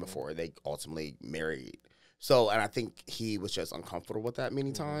met and before they ultimately married. So, and I think he was just uncomfortable with that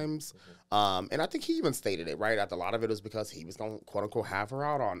many times. And I think he even stated it, right? A lot of it was because he was going to, quote unquote, have her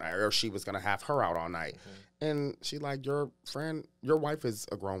out all night, or she was going to have her out all night. And she like, your wife is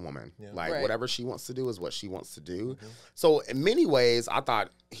a grown woman. Whatever she wants to do is what she wants to do. So in many ways, I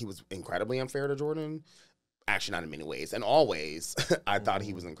thought he was incredibly unfair to Jordan. Actually, not in many ways. In all ways, I thought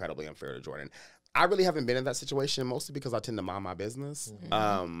he was incredibly unfair to Jordan. I really haven't been in that situation, mostly because I tend to mind my business.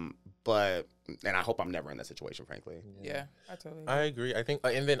 And I hope I'm never in that situation, frankly. Yeah, I totally agree. I agree. I think,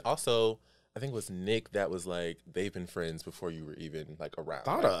 and then also, I think it was Nick that was like, they've been friends before you were even like around.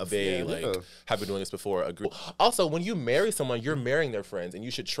 They have been doing this before. Also, when you marry someone, you're marrying their friends, and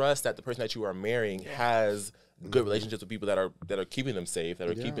you should trust that the person that you are marrying has good relationships with people that are keeping them safe, that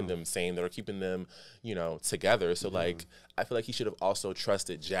are keeping them sane, that are keeping them, together. So like, I feel like he should have also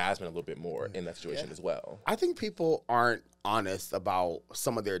trusted Jasmine a little bit more in that situation as well. I think people aren't honest about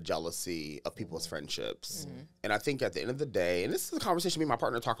some of their jealousy of people's friendships. And I think at the end of the day, and this is a conversation me and my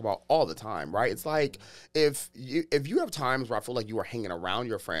partner talk about all the time, right? It's like, if you have times where I feel like you are hanging around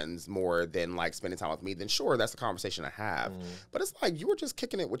your friends more than like spending time with me, then sure, that's the conversation I have. But it's like, you were just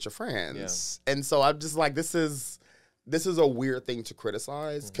kicking it with your friends. And so I'm just like, this is a weird thing to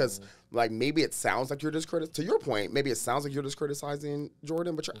criticize, because like, maybe it sounds like you're just to your point, maybe it sounds like you're just criticizing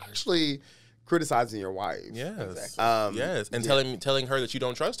Jordan, but you're actually criticizing your wife. Yes. Exactly. Yes. And telling her that you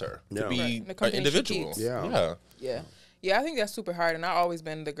don't trust her to be an individual. Yeah, I think that's super hard. And I've always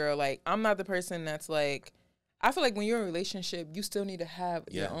been the girl, like, I'm not the person that's like, I feel like when you're in a relationship, you still need to have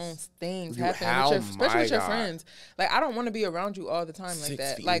your own things happen, especially with your friends. Like, I don't want to be around you all the time like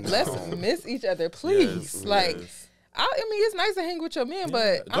that. Like, let's miss each other, please. I mean, it's nice to hang with your men,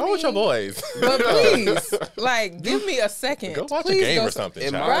 but go with your boys. But please, like, give me a second. Go watch a game or something.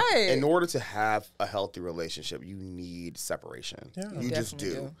 In order to have a healthy relationship, you need separation. You just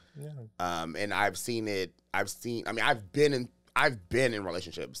do. And I've been in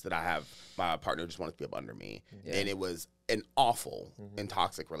relationships that I have, my partner just wanted to be up under me. And it was an awful and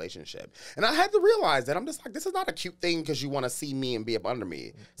toxic relationship. And I had to realize that I'm just like, this is not a cute thing because you want to see me and be up under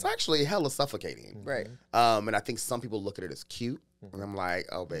me. It's actually hella suffocating. Right. And I think some people look at it as cute. And I'm like,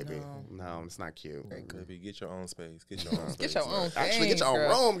 oh, baby, no, it's not cute. Baby, get your own space. Get your own space. Get your own thing, actually, get your own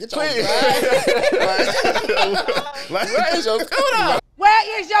room. Get your own Where is your scooter?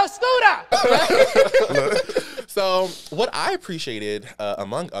 Where is your scooter? So what I appreciated,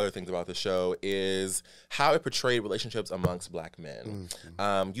 among other things about the show, is how it portrayed relationships amongst Black men.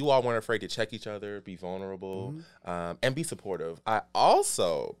 You all weren't afraid to check each other, be vulnerable, and be supportive. I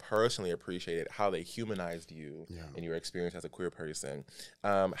also personally appreciated how they humanized you and your experience as a queer person.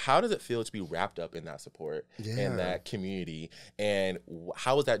 How does it feel to be wrapped up in that support and that community? And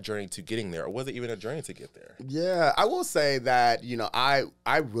how was that journey to getting there? Or was it even a journey to get there? Yeah, I will say that, you know, I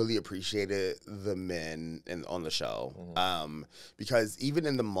really appreciated the men on the show. Because even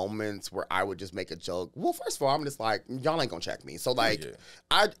in the moments where I would just make a joke, well, first of all, I'm just like, y'all ain't gonna check me. So like,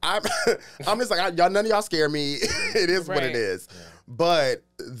 I'm just like, y'all, none of y'all scare me. It is what it is. But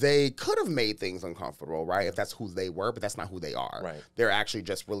they could have made things uncomfortable, right? If that's who they were, but that's not who they are. Right. They're actually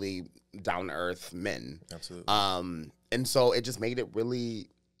just really down to earth men. Absolutely. And so it just made it really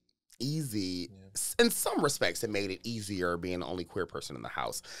easy. In some respects, it made it easier being the only queer person in the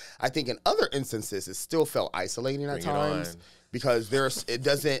house. I think in other instances, it still felt isolating at times because it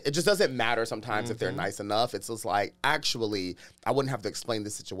just doesn't matter sometimes if they're nice enough. It's just like, actually, I wouldn't have to explain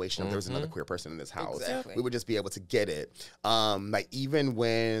this situation if there was another queer person in this house. Exactly. We would just be able to get it. Like even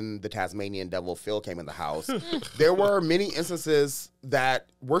when the Tasmanian devil Phil came in the house, there were many instances that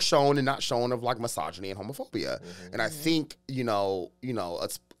were shown and not shown of like misogyny and homophobia. And I think, you know,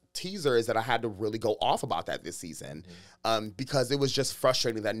 it's teaser is that I had to really go off about that this season because it was just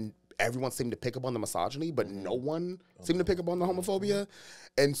frustrating that everyone seemed to pick up on the misogyny, but no one seemed to pick up on the homophobia.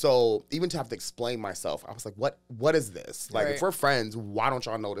 And so even to have to explain myself, I was like, what is this? Like, if we're friends, why don't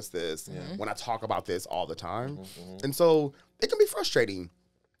y'all notice this when I talk about this all the time? And so it can be frustrating.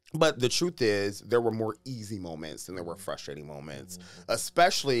 But the truth is, there were more easy moments than there were frustrating moments,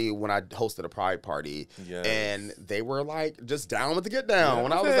 especially when I hosted a pride party and they were like just down with the get down.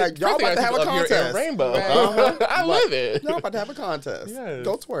 And I was like, y'all about to have a contest. Rainbow. I love it. Y'all about to have a contest.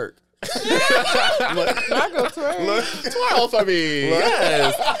 Go twerk. Not go twerk. Twirl for me.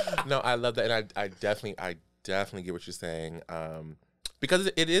 Yes. No, I love that. And I definitely get what you're saying.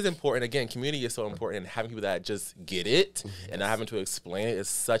 Because it is important. Again, community is so important, and having people that just get it and not having to explain it is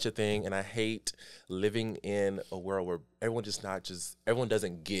such a thing. And I hate living in a world where everyone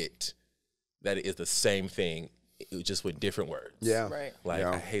doesn't get that it is the same thing, just with different words. Yeah. Right. Like,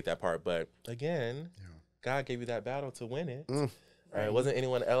 I hate that part. But again, God gave you that battle to win it. Right. It wasn't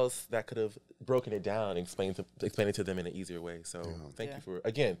anyone else that could have broken it down and explained it to them in an easier way. So thank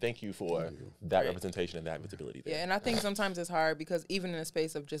you for that representation and that visibility there. Yeah, and I think sometimes it's hard because even in a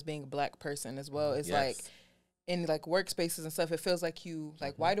space of just being a Black person as well, it's like in like workspaces and stuff, it feels like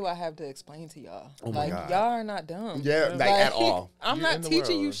why do I have to explain to y'all? Like, y'all are not dumb. Yeah, like at all. I'm not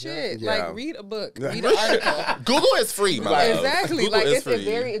teaching you shit. Like, read a book, read an article. Google is free, my love. Exactly. Like, it's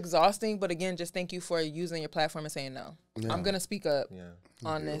very exhausting, but again, just thank you for using your platform and saying no. I'm gonna speak up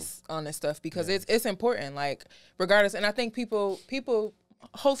on this stuff because it's important. Like, regardless, and I think people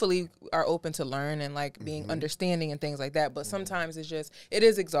hopefully are open to learn and like being understanding and things like that. But sometimes it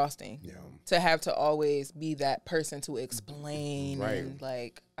is exhausting to have to always be that person to explain and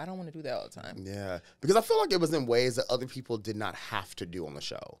like, I don't want to do that all the time. Yeah. Because I feel like it was in ways that other people did not have to do on the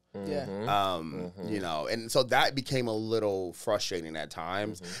show. You know, and so that became a little frustrating at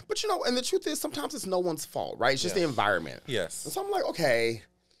times. But you know, and the truth is sometimes it's no one's fault, right? It's just the environment. Yes. And so I'm like, okay,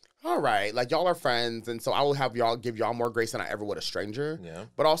 all right, like y'all are friends, and so I will have y'all give y'all more grace than I ever would a stranger. Yeah.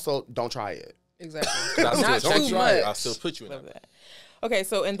 But also, don't try it. Exactly. Not too much. I'll still put you in that. Okay,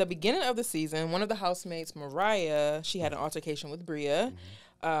 so in the beginning of the season, one of the housemates, Mariah, she had an altercation with Bria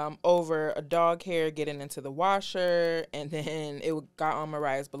over a dog hair getting into the washer, and then it got on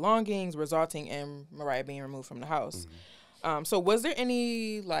Mariah's belongings, resulting in Mariah being removed from the house. So was there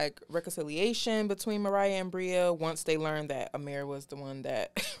any like reconciliation between Mariah and Bria once they learned that Amir was the one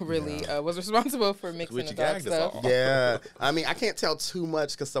that really was responsible for mixing the dog stuff? Yeah. I mean, I can't tell too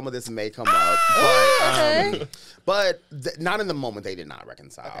much because some of this may come up. But, not in the moment they did not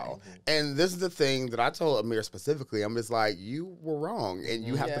reconcile. Okay. And this is the thing that I told Amir specifically. I'm just like, you were wrong. And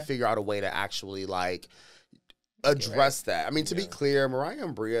you have to figure out a way to actually like address that. I mean, to be clear, Mariah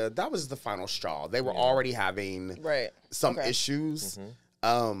and Bria, that was the final straw. They were already having some issues.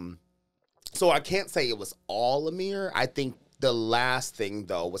 So I can't say it was all Amir. I think the last thing,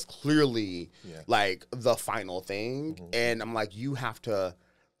 though, was clearly like the final thing. And I'm like, you have to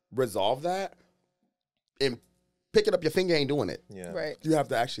resolve that. And picking up your finger ain't doing it. Right. You have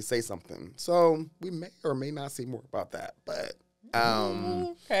to actually say something. So we may or may not see more about that. But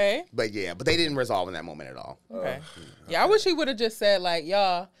but they didn't resolve in that moment at all. I wish he would have just said like,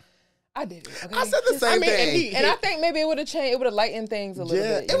 y'all, I did it. Okay? I said the same thing. And I think maybe it would have changed. It would have lightened things a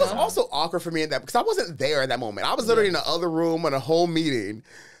little bit. It was also awkward for me in that because I wasn't there in that moment. I was literally in the other room in a whole meeting.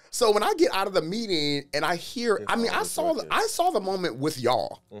 So when I get out of the meeting and I hear, I saw the moment with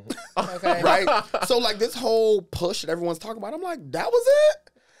y'all, Okay. right? So like this whole push that everyone's talking about, I'm like, that was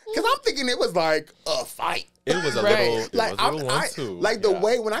it? Because I'm thinking it was like a fight. It was a Right. little, Like one too. like the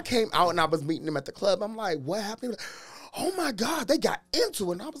way when I came out and I was meeting them at the club, I'm like, what happened? Oh my God, they got into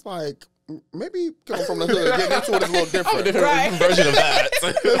it. And I was like, maybe coming from the hood, getting into it is a little different. different version of that.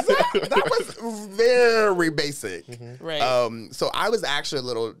 that was very basic. Right. So I was actually a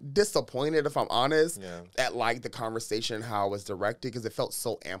little disappointed, if I'm honest, at like the conversation, how it was directed, because it felt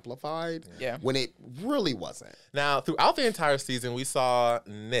so amplified when it really wasn't. Now, throughout the entire season, we saw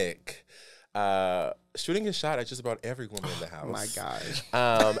Nick shooting his shot at just about every woman in the house. Oh my gosh.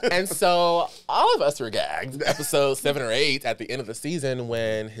 And so all of us were gagged, episode 7 or 8, at the end of the season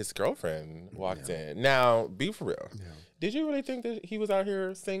when his girlfriend walked in. Now, be for real. Yeah. Did you really think that he was out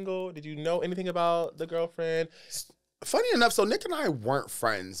here single? Did you know anything about the girlfriend? Funny enough, so Nick and I weren't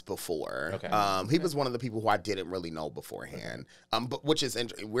friends before. Okay. He was one of the people who I didn't really know beforehand. But which is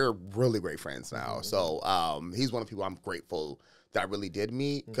we're really great friends now. So he's one of the people I'm grateful that I really did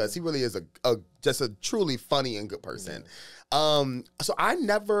meet, because he really is just a truly funny and good person. So I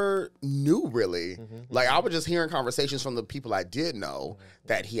never knew really. Like I was just hearing conversations from the people I did know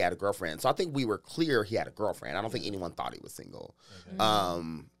that he had a girlfriend. So I think we were clear he had a girlfriend. I don't think anyone thought he was single.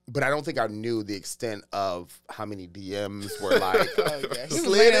 But I don't think I knew the extent of how many DMs were like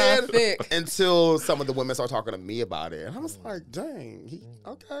slid in until some of the women started talking to me about it. And I was like, dang,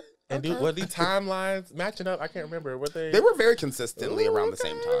 okay. And were the timelines matching up? I can't remember. Were they? They were very consistently around the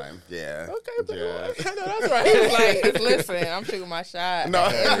same time. Yeah. Okay. Yeah. No, that's right. He was like, listen, I'm shooting my shot. No.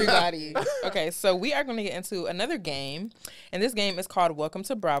 Everybody. Okay, so we are going to get into another game. And this game is called Welcome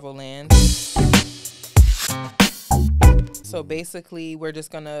to Bravo Land. So basically, we're just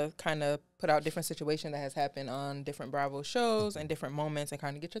going to kind of put out different situations that has happened on different Bravo shows and different moments and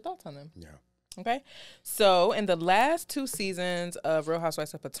kind of get your thoughts on them. Yeah. Okay, so in the last 2 seasons of Real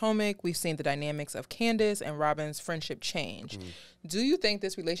Housewives of Potomac, we've seen the dynamics of Candace and Robin's friendship change. Do you think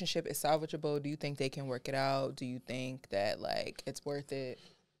this relationship is salvageable? Do you think they can work it out? Do you think that like it's worth it?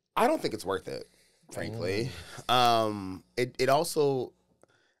 I don't think it's worth it, frankly. It also,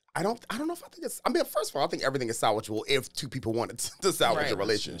 I don't know if I think it's. I mean, first of all, I think everything is salvageable if 2 people wanted to salvage a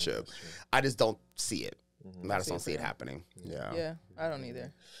relationship. That's true. I just don't see it. I just don't see it happening. Yeah, I don't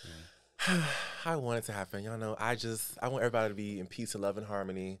either. I want it to happen. Y'all know, I want everybody to be in peace and love and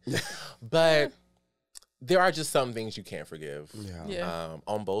harmony. But there are just some things you can't forgive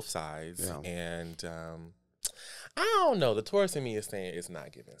on both sides. Yeah. And I don't know. The Taurus in me is saying it's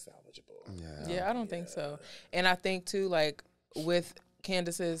not giving salvageable. Yeah, I don't think so. And I think, too, like, with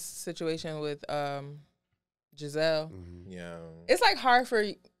Candace's situation with Giselle, it's, like, hard for...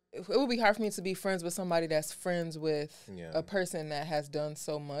 It would be hard for me to be friends with somebody that's friends with a person that has done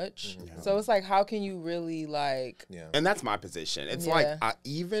so much. So it's like, how can you really like... And that's my position. It's like, I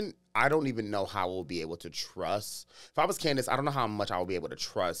don't even know how we'll be able to trust. If I was Candace, I don't know how much I would be able to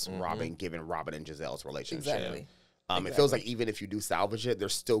trust Robin, given Robin and Giselle's relationship. Exactly. It feels like even if you do salvage it,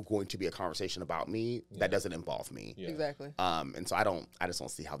 there's still going to be a conversation about me that doesn't involve me. Exactly. And so I just don't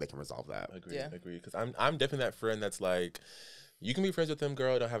see how they can resolve that. Agree. Because I'm definitely that friend that's like... You can be friends with them,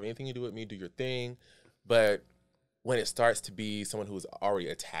 girl. Don't have anything to do with me. Do your thing. But when it starts to be someone who's already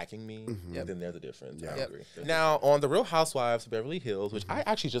attacking me, then there's a difference. I agree. Now, on The Real Housewives of Beverly Hills, which I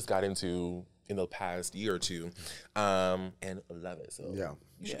actually just got into in the past year or 2, and love it. So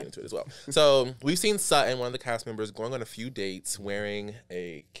you should get into it as well. So we've seen Sutton, one of the cast members, going on a few dates wearing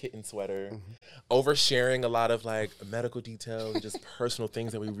a kitten sweater, oversharing a lot of like medical details, just personal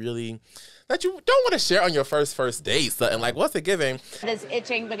things that you don't want to share on your first date. Sutton, like, what's it giving? It's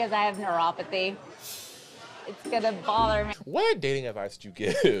itching because I have neuropathy. It's gonna bother me. What dating advice did you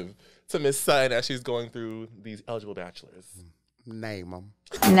give to Miss Sutton as she's going through these eligible bachelors? Name them.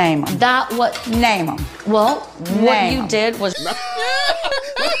 Name them. Name them. Well, what you did was...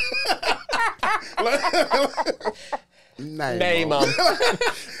 Name them.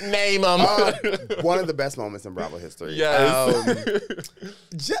 Name them. One of the best moments in Bravo history. Yes.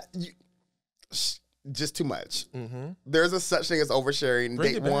 Just too much. There's a such thing as oversharing.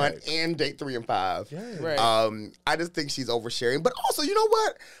 Date 1 and date 3 and 5. Yeah. Right. I just think she's oversharing. But also, you know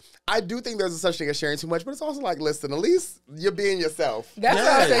what? I do think there's a such thing as sharing too much, but it's also like, listen, at least you're being yourself. That's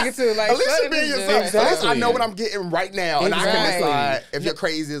what I'm thinking too. Like, at least you're being yourself. Exactly. At least I know what I'm getting right now, and I can decide if you're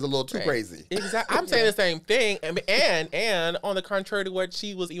crazy is a little too crazy. Exactly. I'm saying the same thing, and on the contrary to what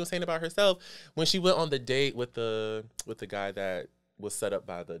she was even saying about herself, when she went on the date with the guy that was set up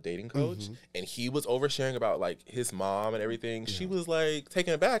by the dating coach, and he was oversharing about like his mom and everything. She was like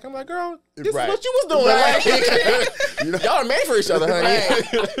taken aback. I'm like, girl, this is what you was doing. Like, y'all are made for each other, honey.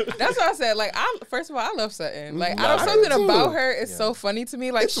 That's what I said. Like, first of all, I love Sutton. Like, I know something about her is so funny to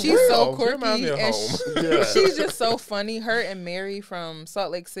me. Like, she's so quirky and she's just so funny. Her and Mary from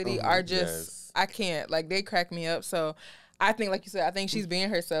Salt Lake City are just I can't. Like, they crack me up. So I think, like you said, I think she's being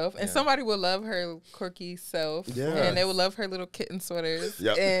herself, and somebody will love her quirky self, and they will love her little kitten sweaters,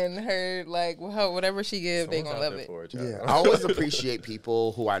 and her like whatever she gives, they gonna love it. I always appreciate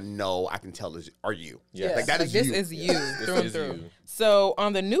people who I know I can tell are you. Like that is this you. is you through and through. So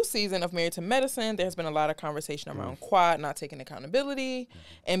on the new season of Married to Medicine, there's been a lot of conversation around Quad not taking accountability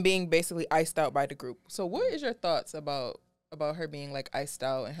and being basically iced out by the group. So what is your thoughts about her being like iced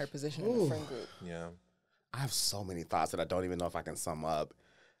out and her position in the friend group? Yeah. I have so many thoughts that I don't even know if I can sum up.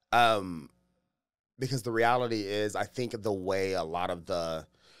 Because the reality is, I think a lot of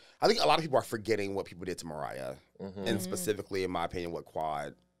people are forgetting what people did to Mariah. And specifically, in my opinion, what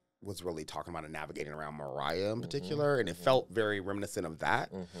Quad was really talking about and navigating around Mariah in particular. And it felt very reminiscent of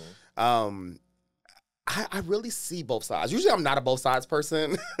that. I really see both sides. Usually I'm not a both sides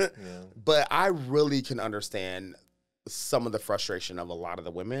person, but I really can understand some of the frustration of a lot of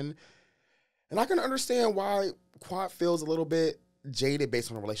the women. And I can understand why Quad feels a little bit jaded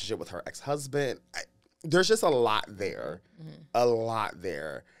based on her relationship with her ex-husband. There's just a lot there. A lot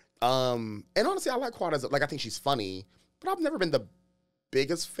there. And honestly, I like Quad I think she's funny, but I've never been the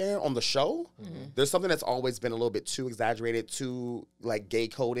biggest fan on the show. There's something that's always been a little bit too exaggerated, too like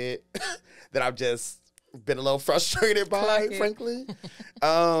gay-coded that I've just been a little frustrated by, frankly.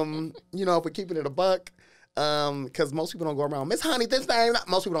 If we're keeping it a buck. Because most people don't go around, Miss Honey, this thing.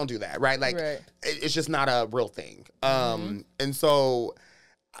 Most people don't do that, right? Like, it's just not a real thing. And so,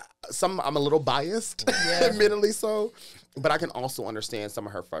 I'm a little biased, admittedly so, but I can also understand some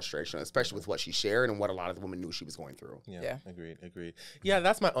of her frustration, especially with what she shared and what a lot of the women knew she was going through. Yeah. Agreed. Yeah,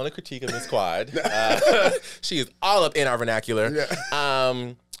 that's my only critique of Miss Quad. She is all up in our vernacular.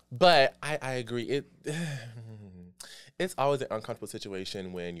 But I agree. It's always an uncomfortable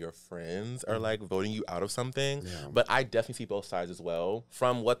situation when your friends are like voting you out of something. But I definitely see both sides as well.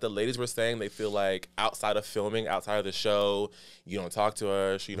 From what the ladies were saying, they feel like outside of filming, outside of the show, you don't talk to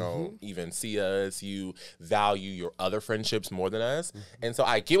us, you don't even see us, you value your other friendships more than us. And so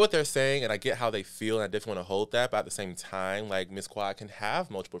I get what they're saying and I get how they feel, and I definitely want to hold that. But at the same time, like, Miss Quad can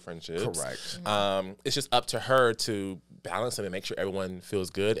have multiple friendships. Correct. It's just up to her to balance them and make sure everyone feels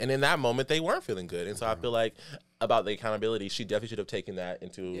good. And in that moment, they weren't feeling good. And so I feel like about the accountability, she definitely should have taken that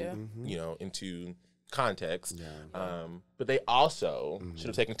into, into context. But they also should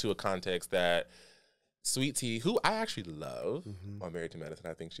have taken into a context that Sweet Tea, who I actually love on Married to Medicine,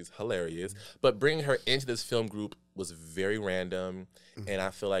 I think she's hilarious, but bringing her into this film group was very random, and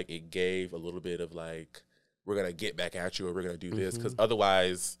I feel like it gave a little bit of like, we're going to get back at you or we're going to do this, because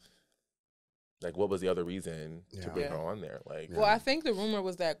otherwise, like, what was the other reason to bring her on there? Like, well, I think the rumor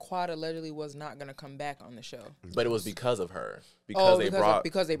was that Quad allegedly was not going to come back on the show. But it was because of her. Because they brought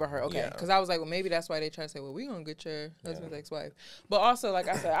her. Okay. Because I was like, well, maybe that's why they try to say, well, we're going to get your husband's ex-wife. But also, like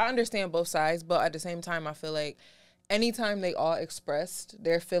I said, I understand both sides. But at the same time, I feel like anytime they all expressed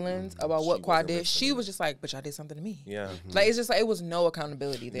their feelings about what Quad did, she was just like, but y'all did something to me. Like, it's just like, it was no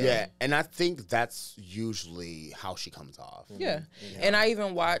accountability there. Yeah, and I think that's usually how she comes off. And I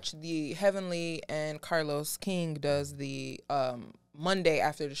even watched the Heavenly and Carlos King does the Monday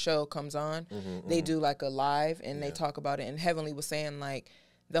after the show comes on. They do like a live and they talk about it. And Heavenly was saying like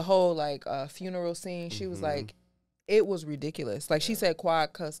the whole like funeral scene, she was like, it was ridiculous. Like, she said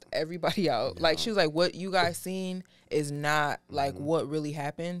Quad cussed everybody out. Like, she was like, what you guys seen is not, like, what really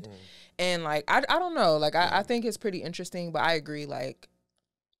happened. And, like, I don't know. Like, I think it's pretty interesting, but I agree, like,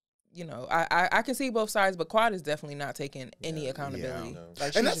 you know, I can see both sides, but Quad is definitely not taking any accountability.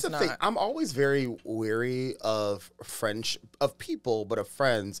 Like, and that's the thing. I'm always very weary of people, but of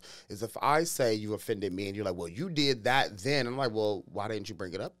friends, is if I say you offended me and you're like, well, you did that then. I'm like, well, why didn't you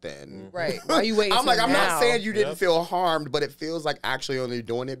bring it up then? Right. Why are you waiting I'm like, I'm not saying you didn't feel harmed, but it feels like actually only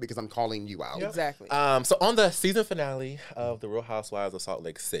doing it because I'm calling you out. Exactly. So on the season finale of The Real Housewives of Salt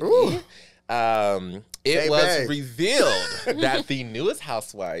Lake City, it was revealed that the newest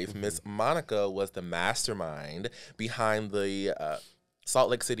housewife, Miss Monica, was the mastermind behind the Salt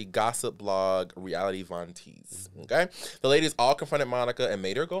Lake City gossip blog Reality Von Tease. Okay, the ladies all confronted Monica and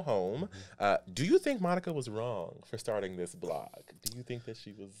made her go home. Do you think Monica was wrong for starting this blog? Do you think that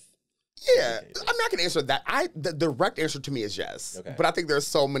she was? Yeah, I mean, I can answer that. The direct answer to me is yes. Okay. But I think there's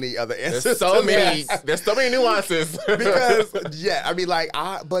so many other answers. There's so many nuances. Because I mean, like,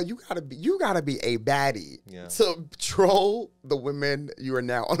 but you gotta be a baddie to troll the women you are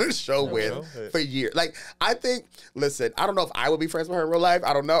now on the show with for years. Like, I think, listen, I don't know if I would be friends with her in real life.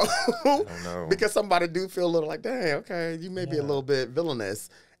 I don't know. Because somebody do feel a little like, dang, okay, you may be a little bit villainous.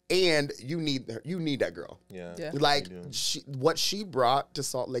 And you need that girl. Yeah. Like, what she brought to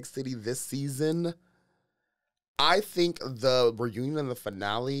Salt Lake City this season, I think the reunion and the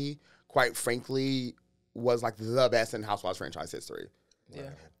finale, quite frankly, was like the best in Housewives franchise history.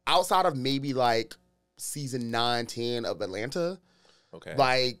 Yeah. Outside of maybe like season 9, 10 of Atlanta. Okay.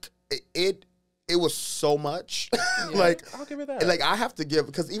 Like, it was so much. Like, I'll give it that. Like, I have to give,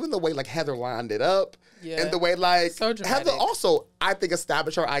 because even the way like Heather lined it up, and the way like Heather also, I think,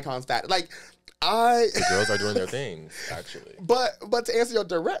 established her icon status. Like, the girls are doing their things, actually. But to answer your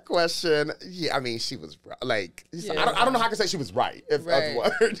direct question, I mean, she was like, I don't know how I can say she was right. If that's a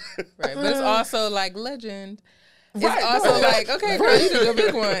word. Right, but it's also like legend. It's also like, okay, girl, you did a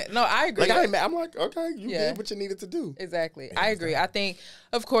big one. No, I agree. Like, I'm like, okay, you did what you needed to do. Exactly. I agree. I think,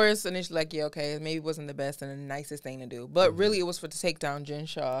 of course, initially, like, okay, maybe it wasn't the best and the nicest thing to do. But really, it was to take down Jen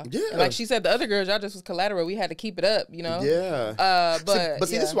Shaw. Yeah. And like she said, the other girls, y'all just was collateral. We had to keep it up, you know? Yeah. But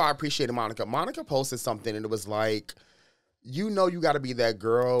see, this is why I appreciated Monica. Monica posted something, and it was like, you know, you got to be that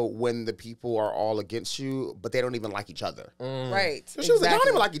girl when the people are all against you, but they don't even like each other. Right. So she was like, y'all don't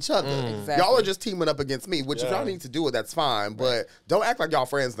even like each other. Y'all are just teaming up against me, which if y'all need to do it, that's fine. But don't act like y'all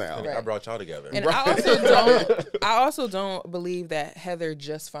friends now. I brought y'all together. And I also don't believe that Heather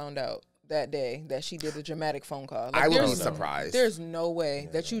just found out that day that she did a dramatic phone call. Like, I would be surprised. There's no way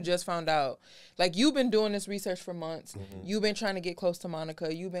that you just found out. Like, you've been doing this research for months. You've been trying to get close to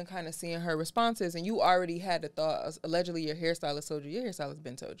Monica. You've been kind of seeing her responses, and you already had the thought. Allegedly, your hairstylist told you. Your hairstylist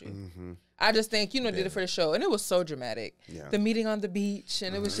been told you. I just think, did it for the show, and it was so dramatic. The meeting on the beach,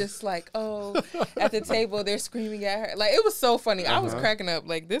 and it was just like, at the table they're screaming at her. Like, it was so funny. I was cracking up.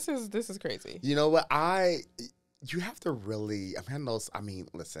 Like, this is crazy. You know what? You have to really.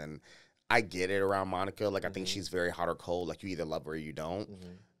 Listen. I get it around Monica. Like, I think she's very hot or cold. Like, you either love her or you don't.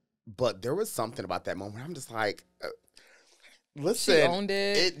 But there was something about that moment. I'm just like, listen. She owned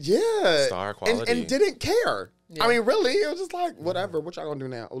it. Star quality. And didn't care. Yeah. I mean, really, it was just like, whatever. What y'all gonna do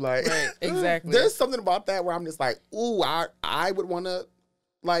now? Like, exactly. There's something about that where I'm just like, ooh, I would want to,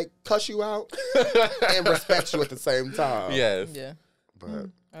 like, cuss you out and respect you at the same time. Yes. Yeah. But...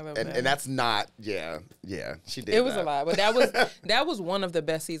 And that's not, she did. It was a lot, but that was one of the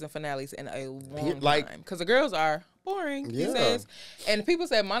best season finales in a long time. Because the girls are boring these days, and people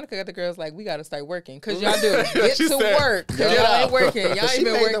said Monica got the girls like, we got to start working because y'all do get to work because y'all ain't working. Y'all ain't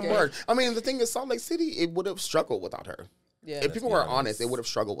been working. Them work. I mean, the thing is, Salt Lake City, it would have struggled without her. Yeah, if people were honest, they would have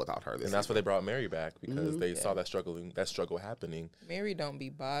struggled without her. And that's why they brought Mary back, because they saw that struggle happening. Mary don't be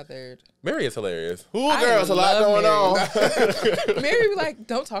bothered. Mary is hilarious. Ooh, girls, a lot going on. Mary be like,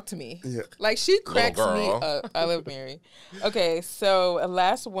 don't talk to me. Yeah. Like, she cracks me up. I love Mary. Okay, so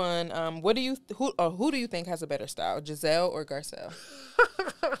last one. Who do you think has a better style, Giselle or Garcelle?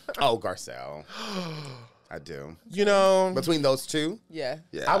 Oh, Garcelle. I do. Between those two? Yeah.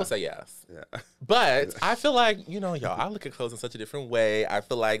 I would say yes. Yeah. But I feel like, y'all, I look at clothes in such a different way. I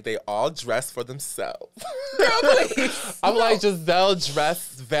feel like they all dress for themselves. Girl, please. I'm like, Giselle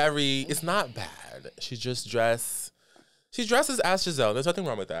dressed it's not bad. She dresses as Giselle. There's nothing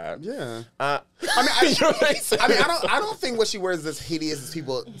wrong with that. Yeah. I don't think what she wears is as hideous as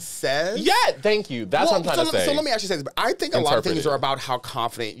people says. Yeah, thank you. That's what I'm trying to say. So let me actually say this. I think a lot of things are about how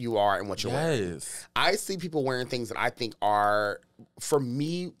confident you are in what you're wearing. I see people wearing things that I think are, for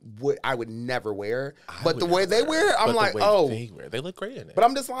me, what I would never wear. But the way they wear it, I'm like, they look great in it. But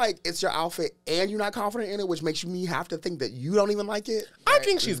I'm just like, it's your outfit and you're not confident in it, which makes me have to think that you don't even like it. I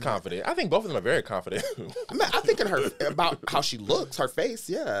think she's confident. I think both of them are very confident. I think about how she looks, her face.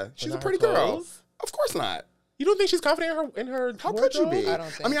 Yeah, she's a pretty girl. Of course not. You don't think she's confident in her How could you be? I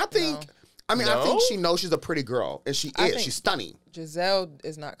don't think. I think she knows she's a pretty girl, and she is. She's stunning. Giselle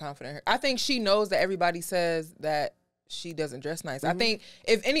is not confident. I think she knows that everybody says that she doesn't dress nice. I think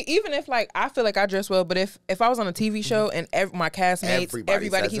even if like, I feel like I dress well, but if I was on a TV show and my castmates,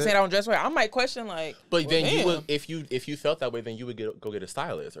 everybody keeps saying I don't dress well, I might question like. But then you would, if you felt that way, then you would go get a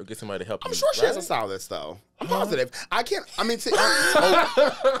stylist or get somebody to help you. I'm sure she has a stylist though. I'm positive. I can't. I mean, it's the gas.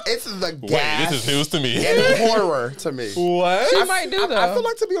 Wait, this is news to me. And horror to me. What? She might do though. I feel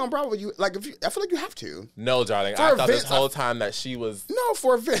like to be on Bravo, I feel like you have to. No, darling. I thought this whole time that she was. No,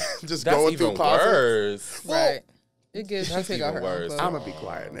 for a just going through closets. Worse. Right. It gives you take out her own clothes. I'm gonna be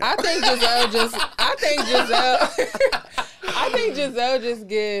quiet now. I think Giselle I think Giselle just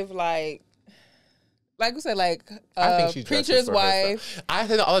give like we said, like I think she preacher's wife. I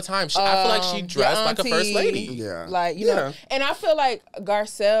say that all the time. I feel like she dressed like a first lady. Yeah. Like, you know. And I feel like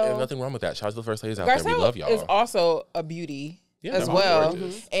Garcelle. There's nothing wrong with that. Shout out to the first ladies out there. We love y'all. Is also a beauty as well.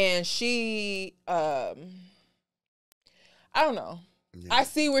 Gorgeous. And she, I don't know. Yeah. I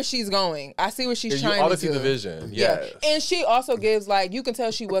see where she's going. I see where she's trying to do. You always see the vision. Yes. Yeah. And she also gives, like, you can tell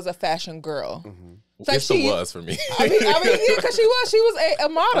she was a fashion girl. Like it still was for me. I mean, yeah, because she was a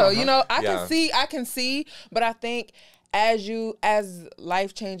model. You know, I can see, but I think as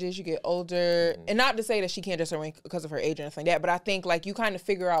life changes, you get older, and not to say that she can't just win because of her age or anything like that, but I think like you kind of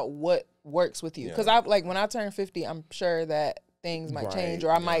figure out what works with you. Because when I turn 50, I'm sure that things might change,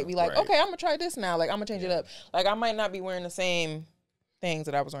 or I might be like, okay, I'm gonna try this now. Like I'm gonna change it up. Like I might not be wearing the same things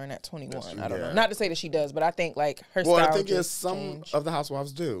that I was wearing at 21. I don't know. Not to say that she does, but I think like her style. Well, I think some of the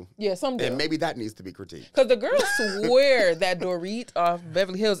housewives do. Yeah, some do. And maybe that needs to be critiqued. Because the girls swear that Dorit off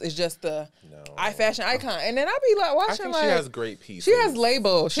Beverly Hills is just the fashion icon. And then I be like watching, I think she has great pieces. She has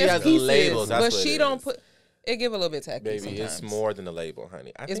labels. She has pieces, labels, but she don't put. It give a little bit tacky. Baby, sometimes. It's more than a label,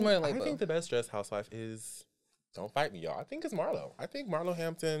 honey. It's more than a label. I think the best dressed housewife is, don't fight me, y'all. I think it's Marlo. I think Marlo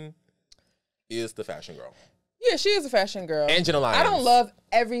Hampton is the fashion girl. Yeah, she is a fashion girl. And Jenna Lyons. I don't love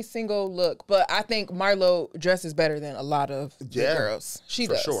every single look, but I think Marlo dresses better than a lot of the girls. She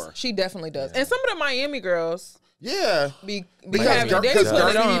does. Sure. She definitely does. And some of the Miami girls. Yeah. Because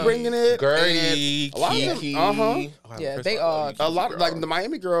Gertie be bringing it. Gertie, Kiki. Yeah, they all. A lot of, like, the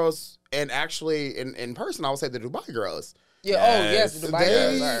Miami girls, and actually in person, I would say the Dubai girls. Yeah. Yes. The Dubai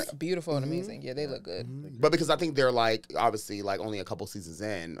girls are beautiful and amazing. Yeah, they look good. But because I think they're like obviously like only a couple seasons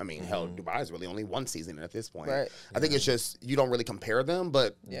in. I mean, hell, Dubai is really only one season at this point. Right. I think it's just you don't really compare them,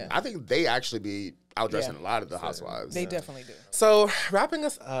 but I think they actually be outdressing a lot of the housewives. They definitely do. So wrapping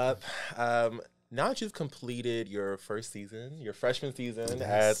us up. Now that you've completed your first season, your freshman season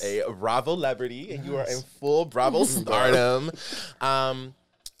as a Bravo celebrity, and you are in full Bravo stardom.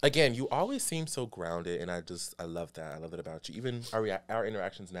 Again, you always seem so grounded, and I love that. I love it about you. Even our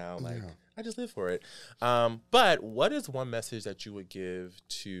interactions now, like, I just live for it. But what is one message that you would give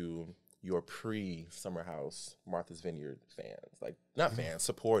to your pre-Summer House Martha's Vineyard fans? Like, not fans,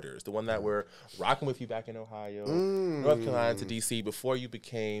 supporters. The one that were rocking with you back in Ohio, North Carolina to D.C. before you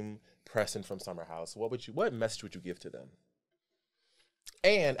became Preston from Summer House. What message would you give to them?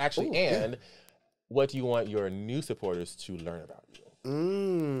 And actually, what do you want your new supporters to learn about you?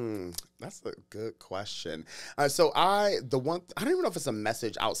 That's a good question. So I don't even know if it's a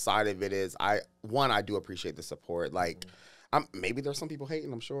message outside of it is I do appreciate the support. Like, maybe there's some people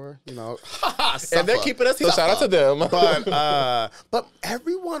hating, I'm sure, you know. And they're keeping us, so shout out to them. But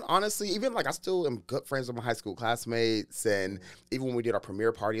everyone, honestly, even like I still am good friends with my high school classmates, and even when we did our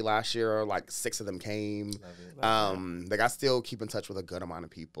premiere party last year, like 6 of them came. Like I still keep in touch with a good amount of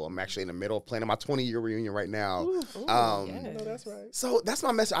people. I'm actually in the middle of planning my 20-year reunion right now. That's right. So that's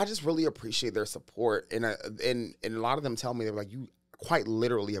my message. I just really appreciate their support, and a lot of them tell me they're like, you quite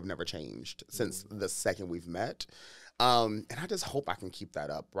literally have never changed since the second we've met. And I just hope I can keep that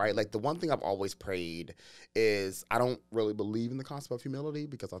up, right? Like, the one thing I've always prayed is I don't really believe in the concept of humility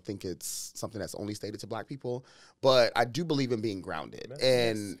because I think it's something that's only stated to Black people. But I do believe in being grounded.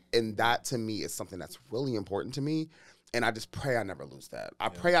 And that, to me, is something that's really important to me. And I just pray I never lose that. I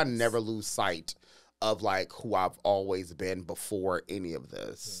pray I never lose sight of, like, who I've always been before any of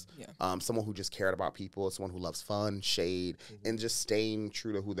this. Someone who just cared about people, someone who loves fun, shade, and just staying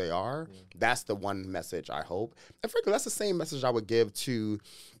true to who they are. That's the one message I hope. And frankly, that's the same message I would give to,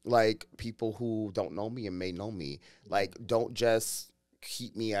 like, people who don't know me and may know me. Like, don't just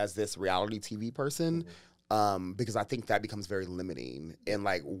keep me as this reality TV person. Because I think that becomes very limiting in,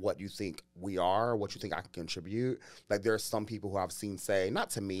 like, what you think we are, what you think I can contribute. Like, there are some people who I've seen say, not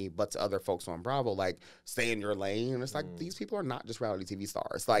to me, but to other folks on Bravo, like, stay in your lane. And it's like, these people are not just reality TV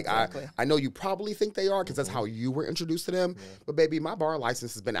stars. Like, I know you probably think they are because that's how you were introduced to them. But, baby, my bar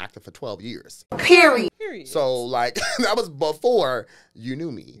license has been active for 12 years. Period. So, like, that was before you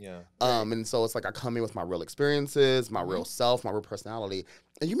knew me. And so it's like I come in with my real experiences, my real self, my real personality.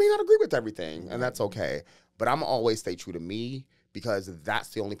 And you may not agree with everything, and that's okay. But I'm always stay true to me because that's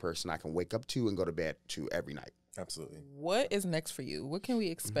the only person I can wake up to and go to bed to every night. Absolutely. What is next for you? What can we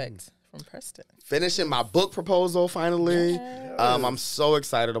expect from Preston? Finishing my book proposal finally. Yes. I'm so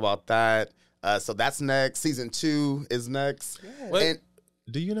excited about that. So that's next. Season 2 is next. Yes. And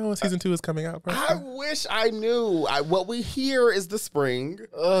Do you know when season 2 is coming out, bro? I wish I knew. What we hear is the spring.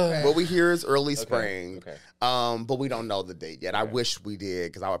 What we hear is early spring. Okay. But we don't know the date yet. Okay. I wish we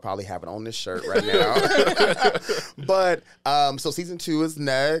did, because I would probably have it on this shirt right now. But so season 2 is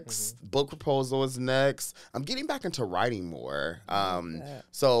next. Book proposal is next. I'm getting back into writing more.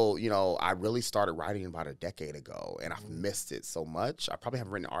 So, you know, I really started writing about a decade ago, and I've missed it so much. I probably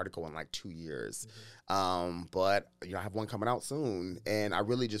haven't written an article in like 2 years. But, you know, I have one coming out soon, and I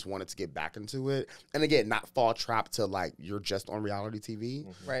really just wanted to get back into it. And again, not fall trapped to like you're just on reality TV.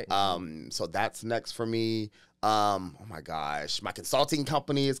 Right. So that's next for me. Oh my gosh, my consulting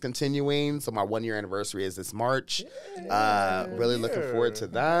company is continuing. So my 1-year anniversary is this March. Really looking forward to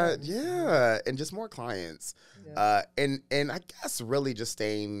that. Yeah. And just more clients. Yeah. And I guess really just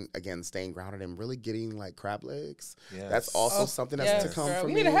staying grounded and really getting like crab legs. Yes. That's also something that's to come for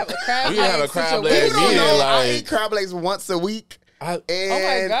me. We need to have a crab leg. We need to have a crab leg. I eat crab legs once a week. Oh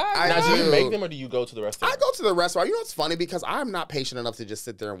my God. Now, do you make them or do you go to the restaurant? I go to the restaurant. You know what's funny? Because I'm not patient enough to just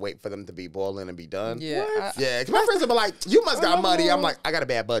sit there and wait for them to be boiling and be done. Yeah. Yeah. Because my friends will be like, you must got money. I'm like, I got a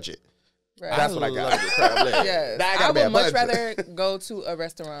bad budget. Right. That's what I got. Yes. I would much rather go to a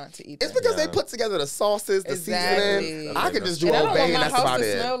restaurant to eat them. It's because they put together the sauces, the seasoning. I can just do Old Bay, and that's about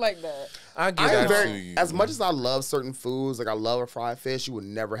it. Smell like that. I get that to you. As much as I love certain foods, like I love a fried fish, you would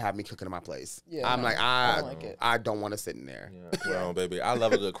never have me cooking in my place. Yeah, I'm like, I don't want to sit in there. Yeah. Well, baby, I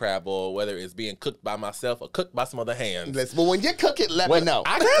love a good crab boil, whether it's being cooked by myself or cooked by some other hands. Listen, but when you cook it, let me know.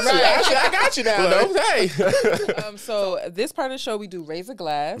 I got you. Actually, I got you now. Well, okay. So this part of the show, we do raise a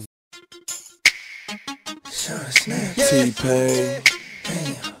glass. T-Pain.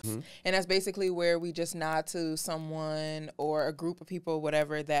 And that's basically where we just nod to someone or a group of people,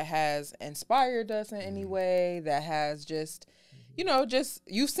 whatever, that has inspired us in any way, that has just, you know, just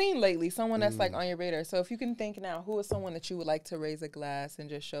you've seen lately, someone that's like on your radar. So if you can think now, who is someone that you would like to raise a glass and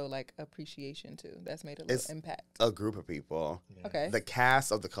just show like appreciation to that's made a little impact? A group of people. Yeah. Okay. The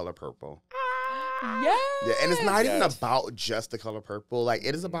cast of The Color Purple. Yeah. Yeah, and it's not even about just The Color Purple. Like,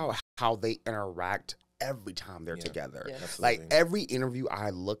 it is about how they interact every time they're together. Yes. Like, every interview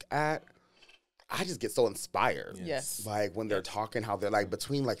I look at, I just get so inspired. Yes. Like, when they're talking, how they're like,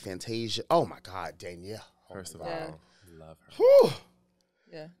 between like Fantasia, oh my God, Danielle. First of all, love her. Whew.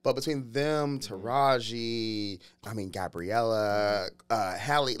 Yeah. But between them, Taraji, Gabriella,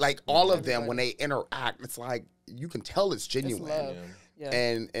 Halle, like all of them, when they interact, it's like, you can tell it's genuine. It's love. Yeah.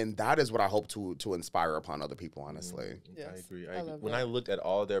 And that is what I hope to inspire upon other people, honestly. Yes. I agree. When I looked at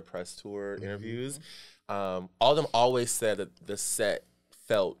all their press tour interviews, all of them always said that the set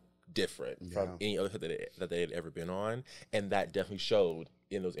felt different from any other set that they had ever been on. And that definitely showed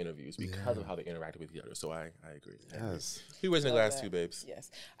in those interviews because of how they interacted with each other. So I agree. Yes. Who raising a glass too, babes?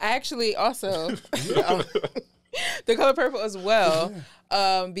 Yes. I actually also... The Color Purple as well,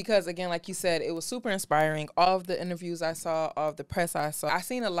 because again, like you said, it was super inspiring. All of the interviews I saw, all of the press I saw, I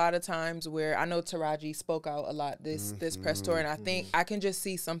seen a lot of times where I know Taraji spoke out a lot this press tour, and I think I can just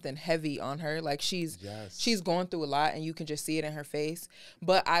see something heavy on her. Like she's going through a lot, and you can just see it in her face.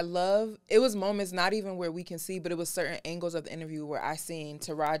 But it was moments not even where we can see, but it was certain angles of the interview where I seen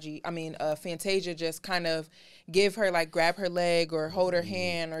Fantasia just kind of give her, like, grab her leg or hold her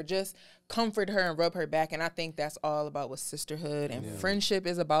hand or just comfort her and rub her back. And I think that's all about what sisterhood and friendship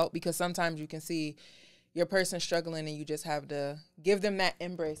is about, because sometimes you can see your person struggling and you just have to give them that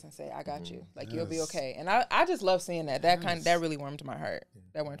embrace and say, I got you. Like, you'll be okay. And I just love seeing that. That really warmed my heart.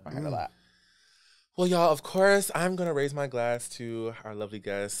 That warmed my heart a lot. Well, y'all, of course, I'm going to raise my glass to our lovely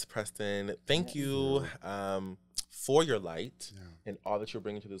guest, Preston. Thank you for your light and all that you're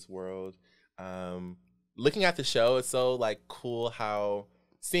bringing to this world. Looking at the show, it's so, like, cool how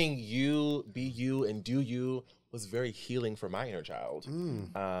seeing you be you and do you was very healing for my inner child.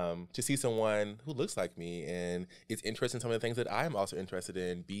 To see someone who looks like me and is interested in some of the things that I'm also interested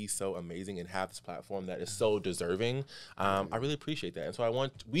in be so amazing and have this platform that is so deserving. I really appreciate that. And so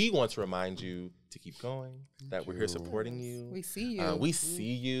we want to remind you to keep going, that we're here supporting you. We see you. We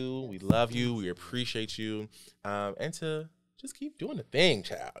see you. We love you. We appreciate you. And to just keep doing the thing,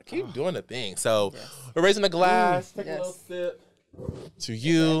 child. Keep doing the thing. So we're raising a glass. Take a little sip. To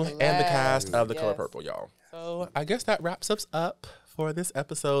you and the cast of The Color Purple, y'all. So I guess that wraps us up for this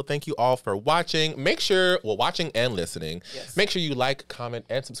episode. Thank you all for watching. Watching and listening. Yes. Make sure you like, comment,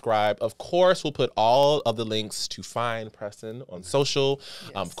 and subscribe. Of course, we'll put all of the links to find Preston on social.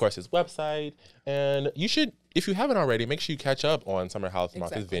 Of course, his website. And you should, if you haven't already, make sure you catch up on Summer House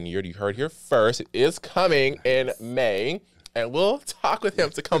Martha's Vineyard. You heard here first. It is coming in May. and we'll talk with him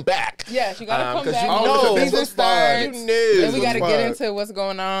to come back. Yes, you gotta come back. You know, the season starts. You knew. And we gotta get into what's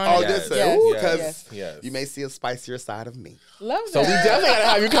going on. Oh, Yes. because you may see a spicier side of me. Love that. So we definitely gotta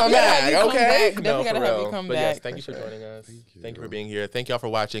have you come back. Okay. Definitely gotta have you come but back. Yes, thank you for joining us. Thank you for being here. Thank y'all for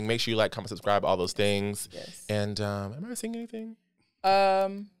watching. Make sure you like, comment, subscribe, all those things. Yes. And am I missing anything?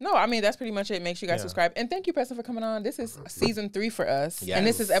 No, I mean, that's pretty much it. Make sure you guys subscribe. And thank you, Preston, for coming on. This is season 3 for us. Yes. And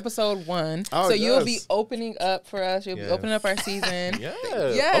this is episode 1. Oh, so you'll be opening up for us. You'll be opening up our season.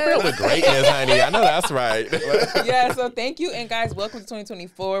 Open up with greatness, honey. I know that's right. Yeah, so thank you. And guys, welcome to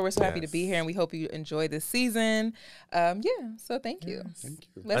 2024. We're so happy to be here, and we hope you enjoy this season. So thank you. Thank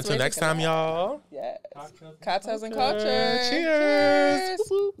you. Until next time, y'all. Yes. Cocktails and culture. Cheers. Cheers.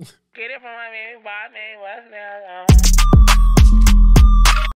 Get it from my baby, what's now?